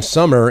same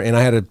summer, and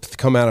I had to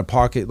come out of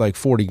pocket like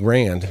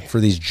 $40,000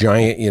 for these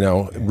giant,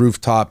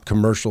 rooftop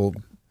commercial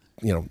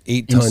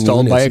 8-ton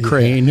installed units. by a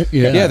crane.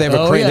 Yeah, they have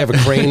a crane. They have a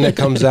crane that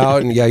comes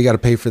out, and you got to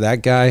pay for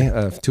that guy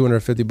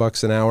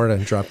 $250 an hour to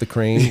drop the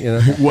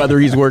crane. Whether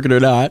he's working or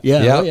not.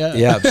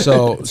 Yeah.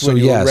 So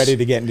yes, ready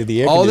to get into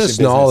the air all this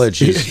business.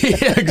 knowledge is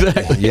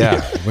exactly.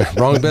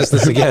 Wrong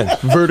business again.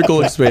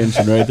 Vertical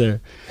expansion right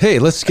there. Hey,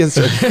 let's get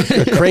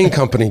a crane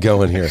company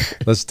going here.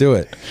 Let's do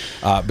it.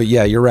 But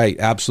yeah, you're right.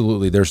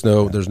 Absolutely. There's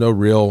no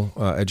real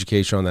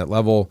education on that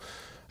level.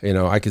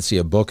 I could see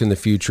a book in the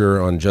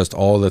future on just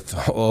all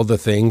the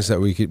things that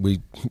we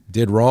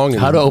did wrong.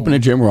 How to open a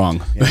gym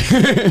wrong.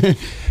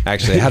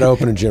 Actually, how to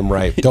open a gym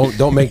right.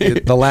 Don't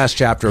make the last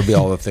chapter be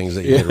all the things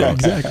that you did wrong.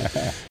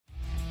 Exactly.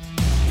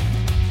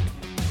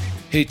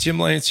 Hey, Tim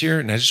Lyons here,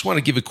 and I just want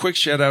to give a quick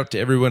shout out to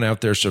everyone out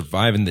there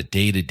surviving the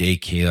day-to-day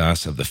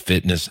chaos of the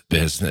fitness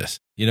business.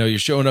 You're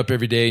showing up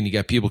every day and you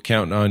got people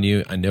counting on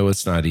you. I know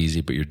it's not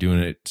easy, but you're doing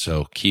it,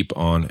 so keep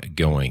on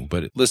going.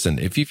 But listen,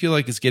 if you feel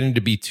like it's getting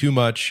to be too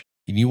much,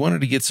 and you wanted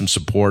to get some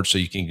support so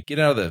you can get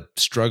out of the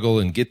struggle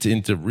and get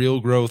into real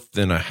growth,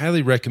 then I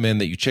highly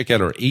recommend that you check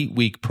out our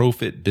 8-week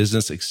ProFit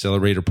Business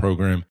Accelerator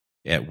program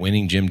at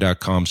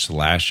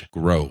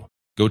winninggym.com/grow.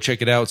 Go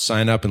check it out,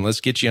 sign up, and let's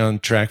get you on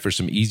track for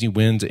some easy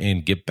wins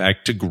and get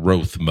back to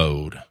growth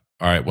mode.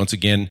 All right, once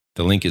again,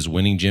 the link is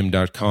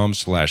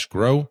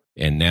winninggym.com/grow.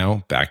 And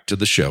now back to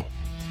the show.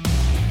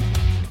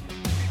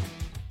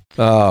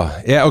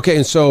 Okay.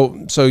 And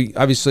so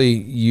obviously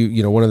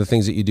you one of the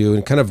things that you do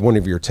and kind of one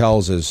of your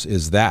tells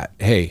is that,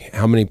 hey,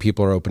 how many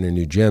people are opening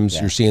new gyms?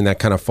 You're seeing that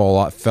kind of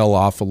fell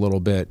off a little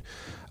bit.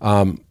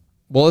 Well,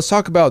 let's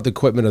talk about the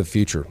equipment of the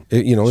future.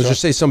 Let's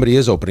just say somebody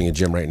is opening a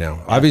gym right now.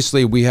 Yeah.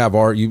 Obviously we have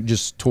you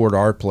just toured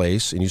our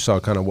place and you saw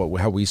kind of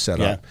how we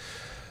set up.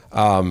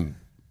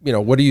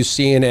 What are you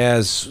seeing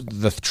as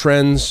the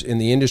trends in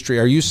the industry?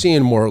 Are you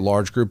seeing more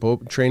large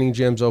group training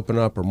gyms open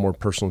up or more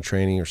personal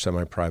training or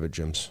semi-private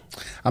gyms?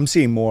 I'm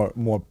seeing more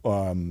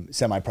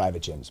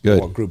semi-private gyms, Good.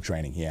 more group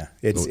training. Yeah,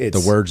 it's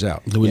the word's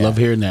out. We love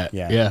hearing that.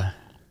 Yeah.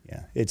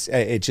 It's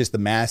just the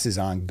masses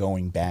on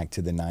going back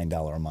to the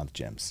 $9 a month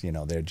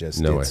gyms. They're just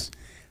no way.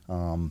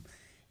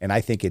 And I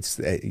think it's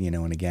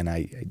and again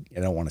I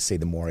don't want to say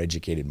the more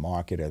educated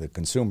market or the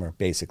consumer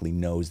basically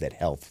knows that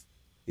health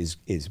is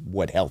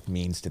what health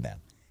means to them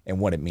and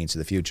what it means to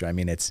the future. I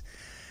mean,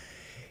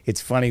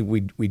 it's funny,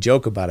 we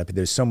joke about it, but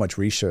there's so much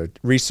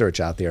research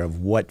out there of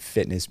what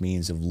fitness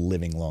means of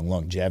living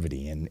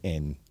longevity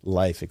and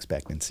life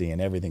expectancy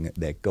and everything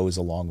that goes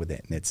along with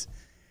it. And it's,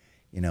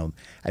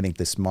 I think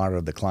the smarter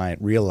the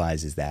client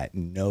realizes that,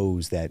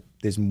 knows that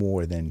there's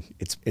more than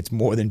it's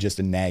more than just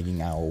a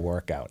nagging hour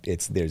workout.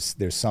 There's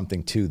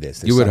something to this.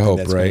 There's you would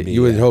hope, right?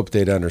 You would hope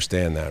they'd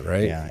understand that,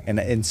 right? Yeah,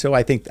 and so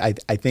I think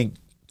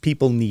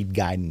people need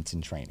guidance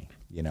and training.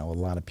 A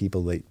lot of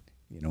people that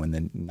in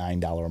the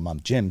 $9 a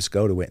month gyms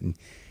go to it, and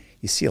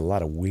you see a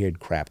lot of weird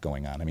crap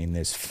going on. I mean,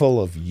 there's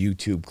full of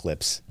YouTube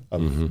clips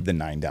of the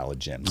 $9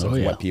 gyms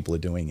of what people are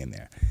doing in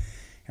there,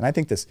 and I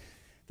think the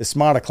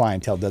smarter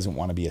clientele doesn't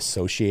want to be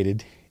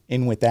associated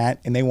in with that,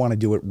 and they want to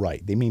do it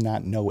right. They may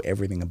not know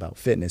everything about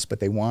fitness, but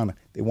they want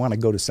to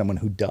go to someone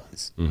who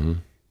does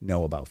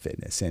know about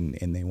fitness,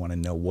 and they want to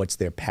know what's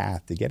their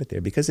path to get it there.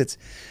 Because it's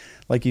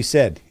like you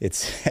said,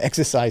 it's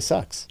exercise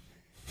sucks.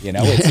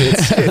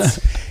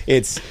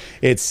 It's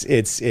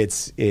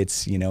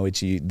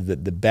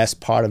the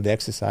best part of the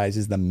exercise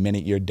is the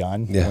minute you're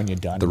done. Yeah. When you're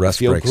done, the rest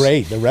you feel breaks.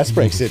 Great. The rest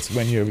breaks. It's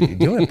when you're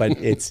doing it, but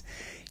it's.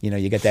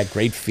 You get that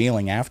great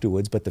feeling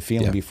afterwards, but the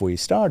feeling before you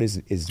start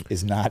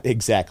is not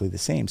exactly the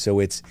same. So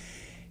it's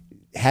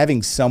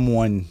having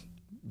someone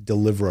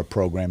deliver a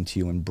program to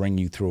you and bring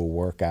you through a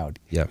workout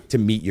to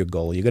meet your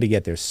goal. You got to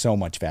get there so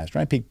much faster.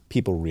 I think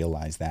people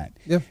realize that.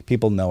 Yeah.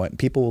 People know it.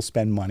 People will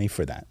spend money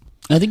for that.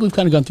 I think we've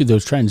kind of gone through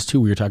those trends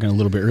too. We were talking a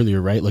little bit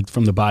earlier, right? Like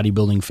from the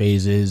bodybuilding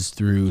phases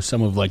through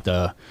some of like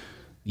the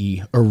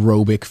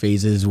aerobic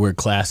phases where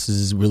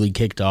classes really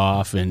kicked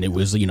off, and it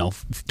was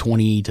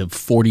 20 to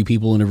 40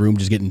 people in a room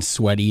just getting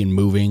sweaty and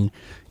moving.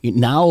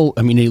 Now,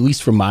 I mean, at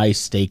least from my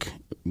stake,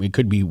 it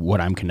could be what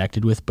I'm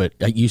connected with, but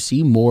you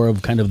see more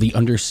of kind of the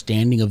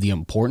understanding of the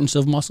importance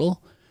of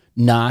muscle,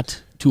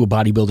 not to a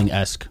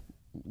bodybuilding-esque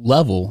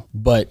level,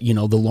 but the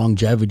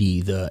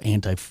longevity,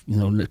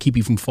 the keep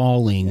you from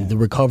falling, the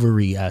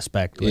recovery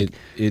aspect. Like,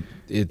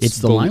 it's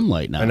the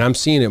limelight now, and I'm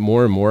seeing it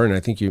more and more. And I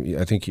think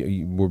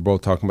we're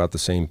both talking about the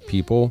same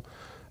people.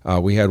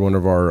 We had one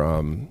of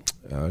our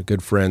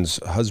good friends'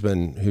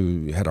 husband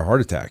who had a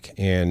heart attack,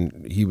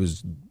 and he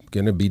was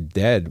going to be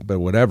dead, but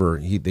whatever.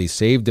 They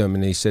saved him,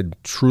 and they said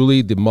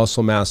truly the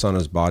muscle mass on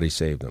his body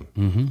saved him.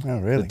 Mm-hmm. Oh,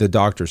 really? The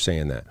doctor's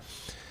saying that.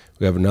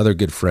 We have another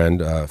good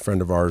friend, a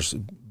friend of ours.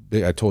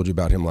 I told you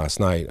about him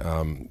last night.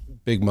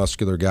 Big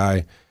muscular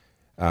guy.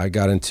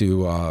 Got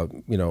into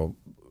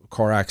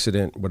car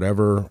accident,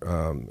 whatever,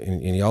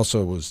 and he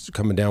also was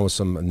coming down with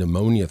some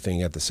pneumonia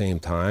thing at the same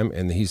time.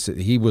 And he said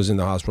he was in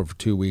the hospital for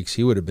 2 weeks.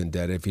 He would have been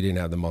dead if he didn't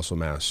have the muscle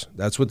mass.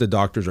 That's what the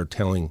doctors are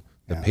telling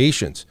the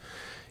patients.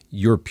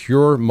 Your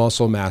pure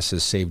muscle mass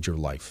has saved your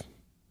life.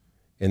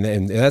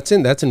 And that's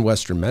in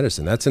Western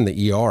medicine. That's in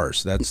the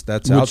ERs.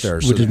 That's out there.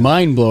 Which is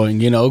mind blowing.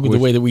 The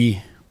way that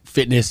we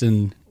fitness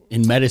and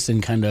in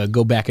medicine kind of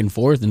go back and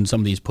forth in some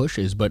of these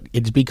pushes, but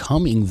it's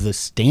becoming the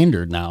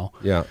standard now.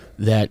 Yeah,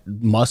 that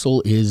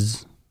muscle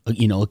is a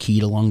key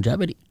to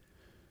longevity,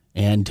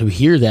 and to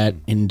hear that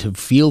and to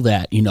feel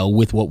that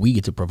with what we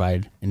get to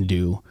provide and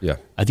do. Yeah,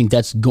 I think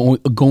that's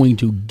going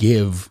to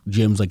give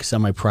gyms like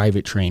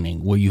semi-private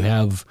training where you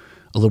have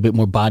a little bit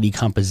more body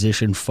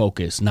composition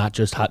focus, not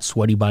just hot,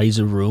 sweaty bodies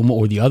in a room,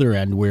 or the other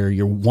end where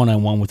you're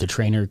one-on-one with a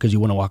trainer because you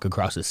want to walk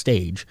across the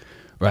stage,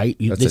 right?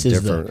 This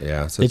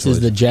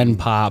is the Gen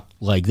Pop.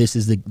 Like this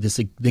is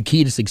the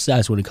key to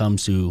success when it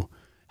comes to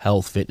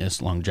health,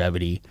 fitness,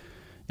 longevity,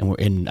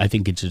 and I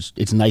think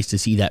it's nice to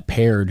see that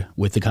paired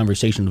with the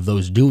conversation of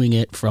those doing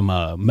it from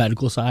a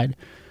medical side,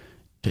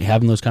 to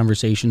having those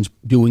conversations,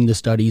 doing the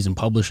studies and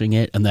publishing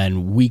it, and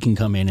then we can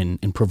come in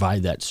and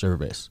provide that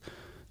service.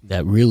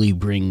 That really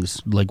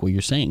brings, like what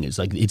you're saying, is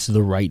like it's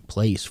the right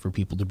place for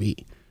people to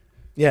be.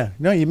 Yeah,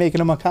 no, you're making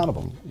them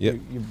accountable. Yeah,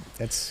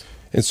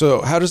 And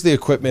so, how does the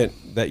equipment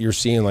that you're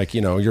seeing, like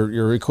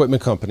your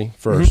equipment company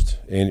first,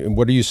 and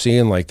what are you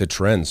seeing like the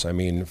trends? I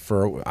mean,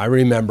 I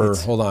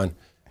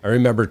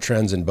remember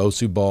trends in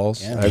Bosu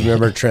balls. Yeah. I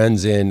remember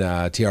trends in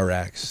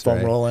TRX,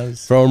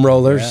 foam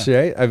rollers,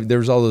 right?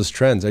 There's all those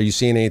trends. Are you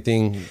seeing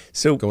anything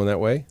going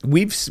that way?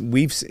 We've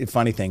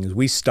funny thing is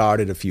we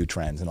started a few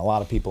trends, and a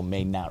lot of people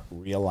may not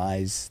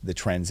realize the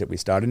trends that we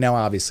started. Now,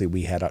 obviously,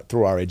 we had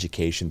through our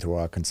education, through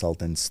our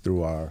consultants,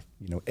 through our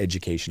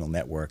educational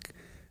network,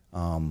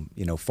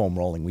 foam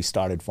rolling. We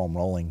started foam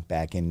rolling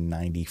back in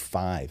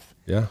 '95.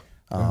 Yeah.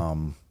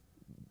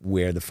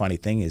 Where the funny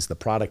thing is, the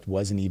product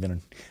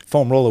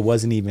foam roller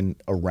wasn't even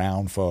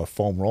around for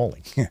foam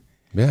rolling.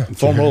 Yeah,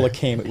 foam roller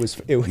came. It was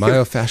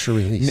myofascial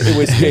release.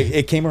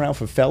 It came around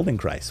for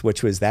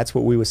Feldenkrais, that's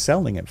what we were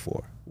selling it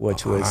for.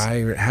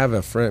 I have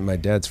a friend. My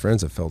dad's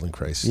friend's a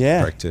Feldenkrais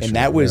practitioner, and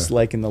that was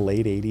like in the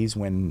late '80s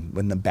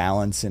when the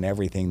balance and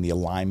everything, the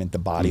alignment, the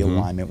body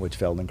alignment, which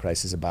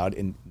Feldenkrais is about,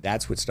 and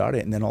that's what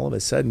started. And then all of a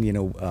sudden,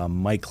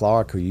 Mike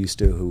Clark,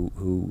 who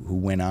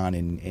went on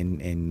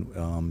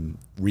and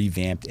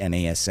revamped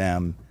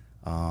NASM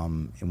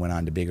and went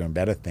on to bigger and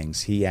better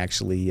things. He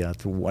actually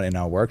in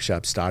our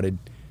workshop started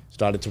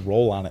started to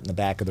roll on it in the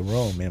back of the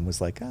room and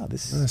was like, oh,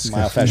 this is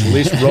myofascial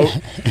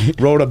release.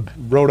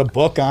 Wrote a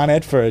book on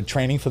it for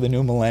training for the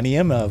new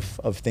millennium of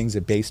things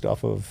that based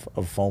off of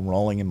foam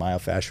rolling and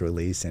myofascial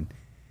release, and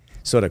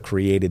sort of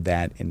created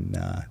that in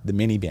the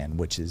miniband,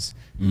 which is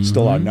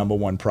still our number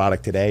one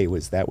product today.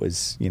 That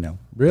was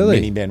Really?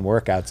 the miniband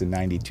workouts in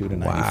 92 to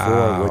 94,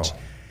 Wow.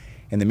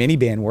 and the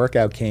miniband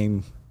workout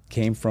came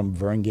from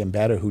Vern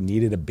Gambetta, who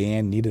needed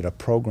a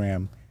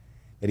program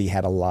that he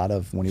had a lot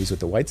of, when he was with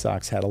the White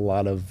Sox, had a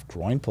lot of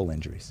groin pull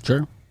injuries.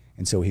 Sure.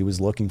 And so he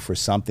was looking for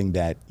something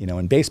that,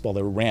 in baseball,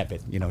 they were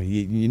rampant.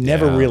 You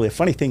never really, a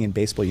funny thing in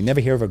baseball, you never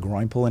hear of a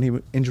groin pull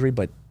injury,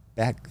 but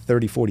back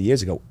 30, 40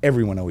 years ago,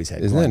 everyone always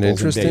had Isn't groin that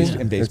pulls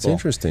interesting? in baseball. That's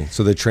interesting.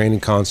 So the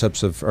training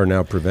concepts are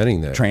now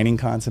preventing that. Training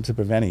concepts of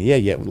preventing.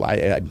 Yeah.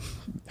 I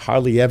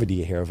hardly ever do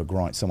you hear of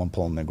someone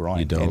pulling their groin.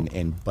 You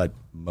don't. But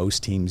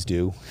most teams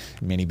do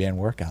miniband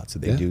workouts, so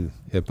they do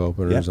hip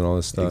openers and all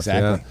this stuff.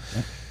 Exactly.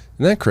 Yeah.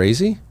 Isn't that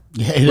crazy?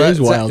 Yeah, it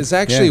is wild. It's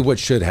actually what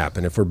should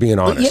happen if we're being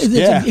honest.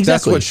 Exactly.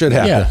 That's what should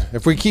happen. Yeah.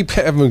 If we keep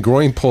having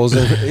groin pulls,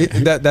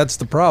 that's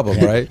the problem,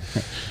 right?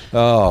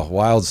 Oh,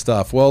 wild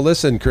stuff. Well,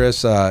 listen,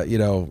 Chris,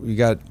 you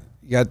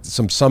got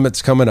some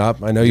summits coming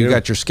up. I know you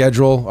got your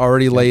schedule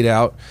already laid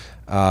out.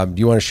 Do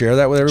you want to share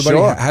that with everybody?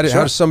 Sure. How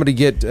does somebody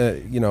get,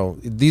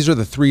 these are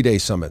the 3-day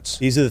summits.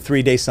 These are the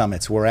 3-day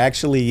summits. We're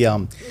actually,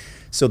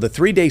 so the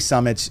 3-day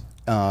summits,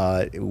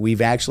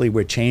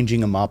 we're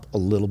changing them up a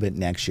little bit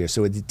next year.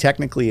 So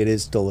technically it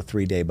is still a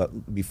 3-day,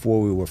 but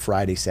before we were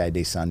Friday,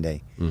 Saturday,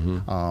 Sunday.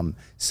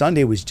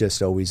 Sunday was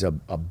just always a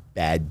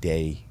bad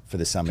day for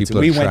the summits.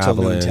 People we are went till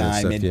traveling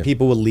noontime, and stuff,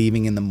 people were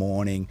leaving in the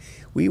morning.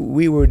 We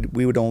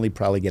would only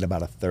probably get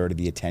about a third of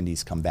the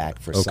attendees come back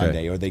for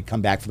Sunday, or they'd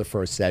come back for the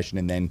first session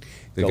and then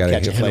go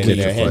catch a flight.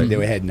 They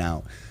were heading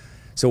out.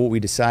 So what we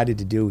decided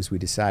to do is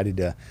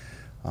to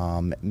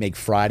make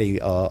Friday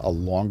a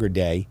longer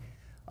day.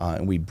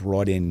 And we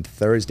brought in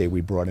Thursday.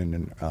 We're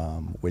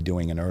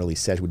doing an early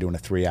session. We're doing a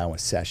 3-hour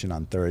session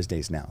on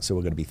Thursdays now. So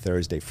we're going to be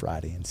Thursday,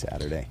 Friday, and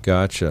Saturday.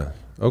 Gotcha.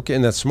 Okay,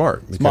 and that's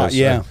smart. Smart,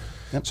 yeah.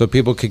 Yep. So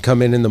people could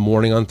come in the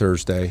morning on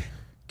Thursday,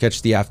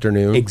 catch the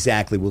afternoon.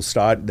 Exactly. We'll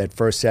start, that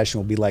first session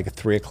will be like at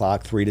 3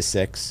 o'clock, 3 to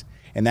 6.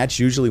 And that's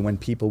usually when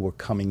people were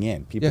coming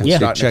in. People were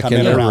starting to come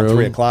in around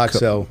 3 o'clock.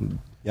 So,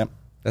 yep.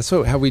 That's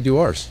how we do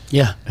ours.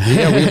 Yeah.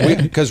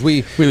 Yeah, because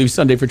we leave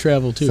Sunday for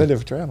travel too. Sunday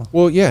for travel.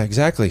 Well, yeah,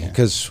 exactly.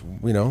 Because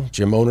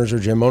gym owners are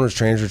gym owners,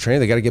 trainers are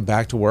trainers. They got to get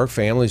back to work,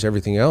 families,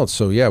 everything else.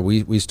 So yeah,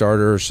 we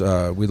starters.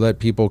 We let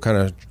people kind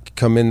of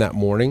come in that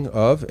morning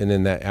and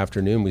then that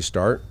afternoon we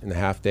start in the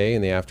half day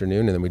in the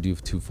afternoon, and then we do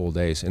 2 full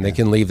days. And they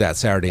can leave that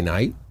Saturday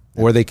night,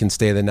 or they can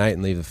stay the night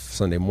and leave the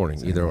Sunday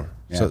morning. Either or.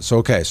 Yeah. So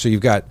okay. So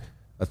you've got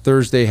a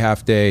Thursday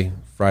half day,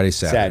 Friday,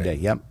 Saturday.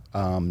 Yep.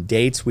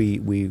 Dates,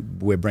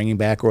 we're bringing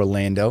back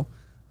Orlando.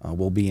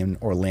 We'll be in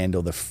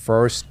Orlando the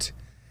first.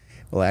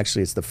 Well,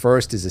 actually, it's the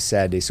first is a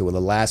Saturday, so we're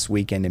the last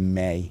weekend in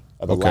May.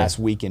 Last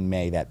week in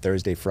May, that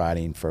Thursday,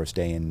 Friday, and first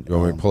day in. You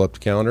want me to pull up the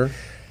calendar?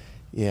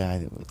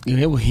 Yeah,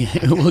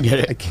 we'll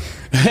get it.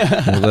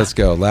 Well, let's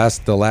go.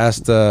 The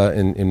last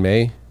in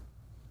May.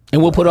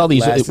 And we'll put all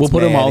these. We'll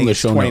put them all in the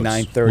show 29th,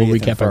 notes. 30th, We'll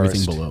recap and 1st.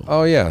 everything below.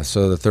 Oh yeah,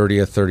 so the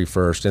 30th,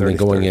 31st, and then 30th,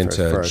 going 31st,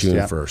 into 1st, June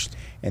yeah. 1st.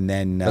 And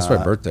then That's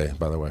my birthday,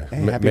 by the way.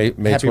 Hey, May happy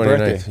 29th.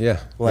 birthday. Yeah,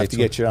 We'll have to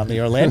get you on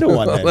the Orlando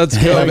one then. Let's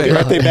go, Happy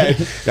man. birthday,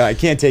 man. No, I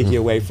can't take you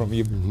away from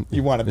you.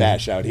 You want to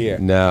bash out here.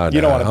 No,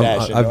 you don't want to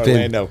bash in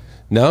Orlando.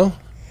 No,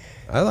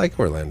 I like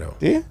Orlando.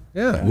 Do you?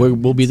 Yeah.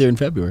 We'll be there in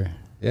February.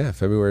 Yeah,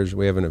 February,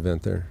 we have an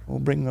event there. We'll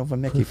bring over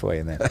Mickey for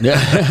you then.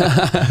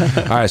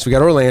 All right, so we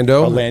got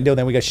Orlando.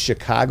 Then we got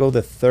Chicago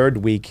the third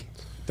week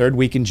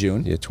in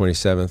June. Yeah,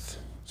 27th,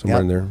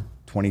 somewhere in there.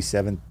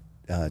 27th,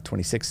 26th,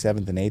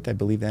 7th, and 8th, I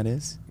believe that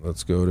is.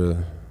 Let's go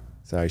to...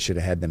 Sorry, I should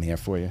have had them here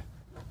for you.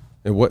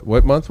 And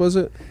what month was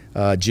it?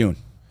 June.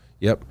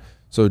 Yep.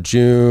 So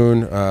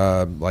June,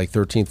 like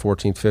 13th,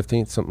 14th,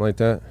 15th, something like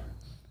that?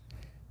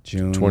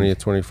 June. 20th,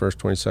 21st,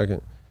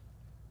 22nd?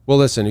 Well,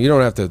 listen, you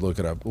don't have to look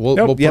it up. We'll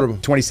put them...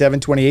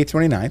 27th, 28th,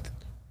 29th.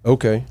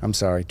 Okay. I'm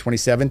sorry,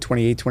 27th,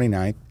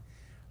 28th,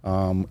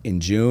 29th in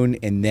June.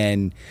 And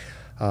then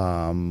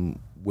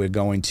we're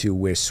going to,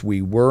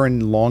 we were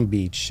in Long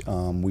Beach.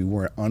 We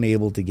were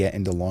unable to get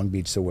into Long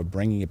Beach, so we're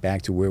bringing it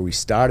back to where we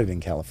started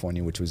in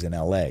California, which was in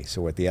L.A.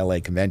 So we're at the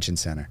L.A. Convention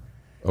Center.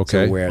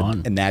 Okay. So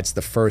and that's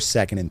the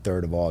 1st, 2nd, and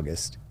 3rd of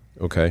August.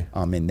 Okay.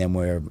 And then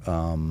we're...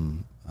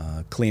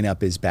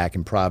 cleanup is back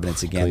in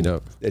Providence again,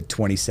 the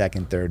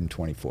 22nd, 3rd, and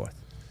 24th.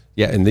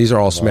 Yeah, and these are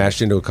all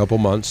smashed into a couple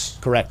months.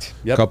 Correct.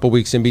 A couple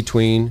weeks in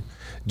between.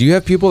 Do you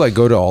have people that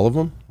go to all of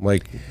them,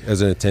 like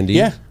as an attendee?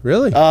 Yeah.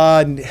 Really?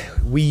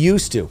 We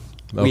used to.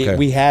 Okay.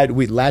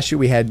 Last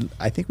year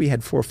I think we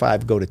had 4 or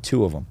 5 go to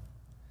 2 of them.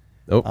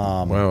 Oh,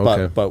 wow,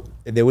 okay. But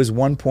there was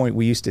one point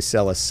we used to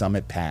sell a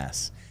summit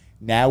pass.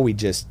 Now we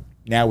just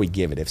Now we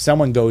give it. If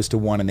someone goes to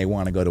one and they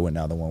want to go to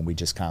another one, we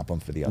just comp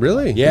them for the other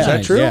Really? one. Yeah. Is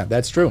that true? Yeah,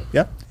 that's true.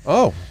 Yeah.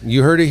 Oh,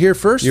 you heard it here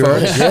first, You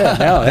heard folks. it. Yeah,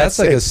 no, that's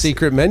like a it's-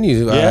 secret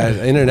menu, Yeah.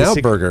 In-N-Out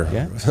The burger.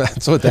 Yeah.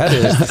 That's what that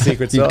is. The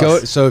secret You sauce. go,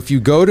 so if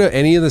you go to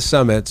any of the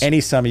summits,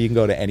 Any summer, you can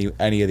go to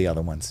any of the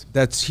other ones.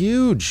 that's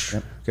huge,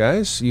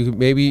 guys. You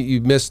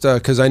missed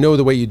because I know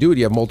the way you do it.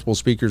 You have multiple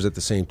speakers at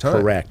the same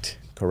time. Correct.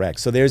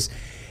 So there's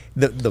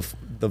the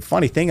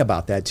funny thing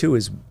about that too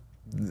is,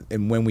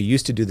 and when we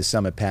used to do the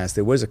Summit Pass,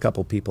 there was a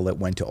couple people that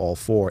went to all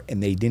four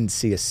and they didn't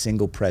see a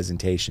single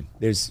presentation.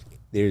 There's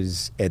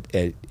at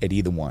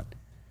either one.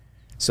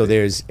 So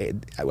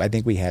I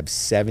think we have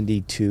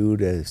 72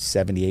 to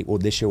 78. Well,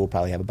 this year we'll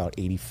probably have about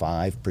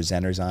 85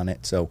 presenters on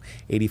it. So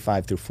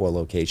 85 through 4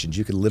 locations.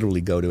 You could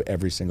literally go to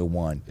every single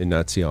one And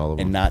not see all of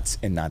them.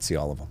 and not see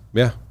all of them.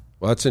 Yeah.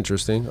 Well, that's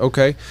interesting.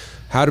 Okay.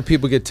 How do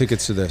people get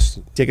tickets to this?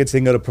 Tickets, they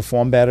can go to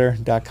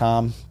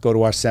performbetter.com, go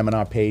to our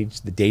seminar page.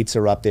 The dates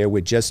are up there.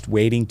 We're just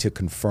waiting to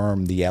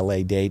confirm the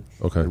LA date.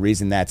 Okay. The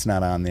reason that's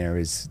not on there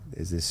is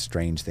this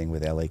strange thing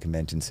with LA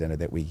Convention Center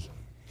that we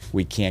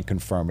can't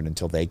confirm it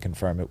until they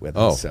confirm it with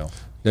us. So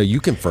No, you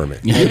confirm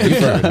it. you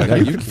confirm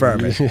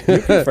it. You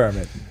confirm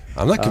it.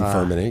 I'm not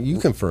confirming it. You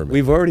confirm it.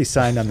 We've already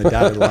signed on the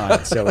dotted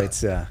line, so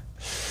it's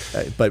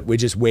but we're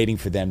just waiting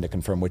for them to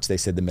confirm, which they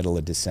said the middle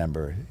of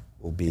December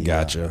will be.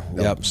 Gotcha.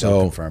 They'll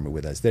So confirm it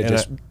with us. They're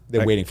and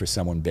they're waiting for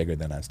someone bigger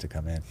than us to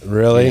come in.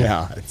 Really?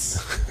 Yeah. It's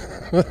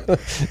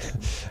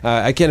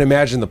I can't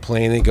imagine the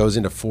planning goes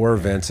into 4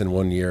 events in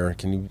 1 year.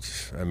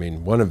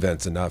 One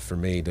event's enough for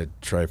me to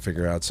try to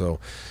figure out. So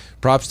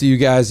props to you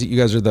guys. You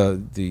guys are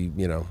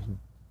the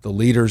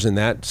leaders in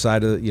that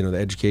side of the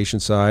education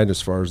side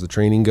as far as the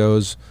training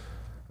goes.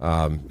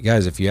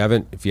 Guys, if you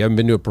haven't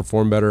been to a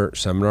Perform Better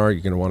seminar,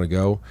 you're going to want to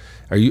go.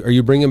 Are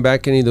you bringing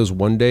back any of those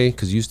 1 day?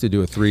 Because you used to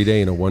do a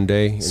 3-day and a 1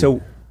 day.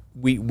 So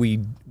we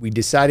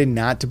decided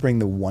not to bring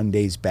the 1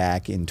 days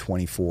back in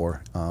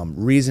 24.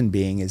 Reason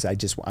being is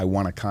I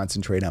want to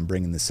concentrate on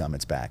bringing the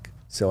summits back.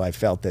 So I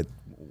felt that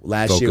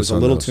last year was a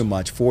little too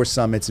much. 4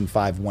 summits and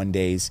 5 1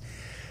 days.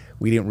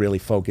 We didn't really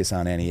focus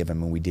on any of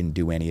them, and we didn't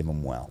do any of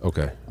them well.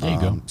 Okay. There you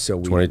go.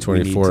 So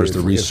 2024 is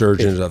the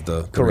resurgence of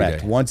the 3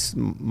 correct.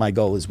 day. My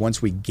goal is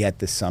once we get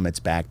the summits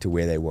back to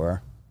where they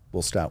were,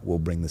 we'll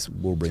bring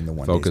the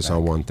 1 Focus days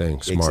on back. one thing.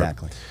 Smart.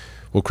 Exactly.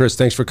 Well, Chris,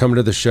 thanks for coming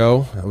to the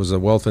show. It was a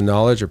wealth of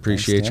knowledge.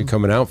 Appreciate Thanks, you Tim.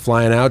 coming out,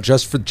 flying out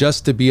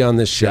just to be on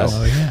this show.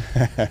 Oh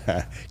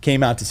yeah.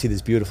 Came out to see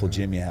this beautiful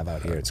gym you have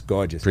out here. It's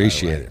gorgeous. by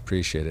the way.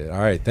 Appreciate it. All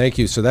right. Thank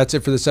you. So that's it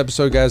for this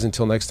episode, guys.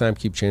 Until next time,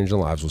 keep changing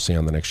lives. We'll see you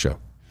on the next show.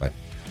 Bye.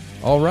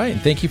 All right,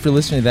 and thank you for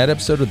listening to that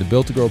episode of the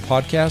Built to Grow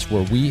podcast,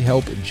 where we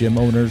help gym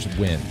owners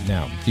win.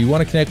 Now, do you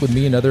want to connect with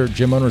me and other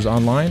gym owners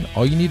online?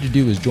 All you need to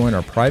do is join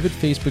our private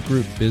Facebook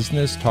group,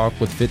 Business Talk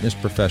with Fitness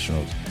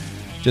Professionals.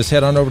 Just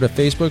head on over to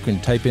Facebook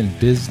and type in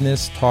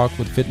Business Talk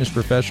with Fitness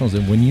Professionals,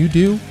 and when you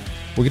do,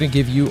 we're going to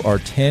give you our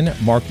 10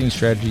 marketing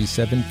strategies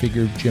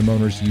 7-figure gym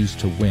owners use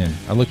to win.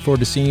 I look forward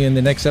to seeing you in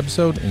the next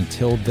episode.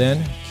 Until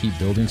then, keep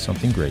building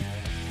something great.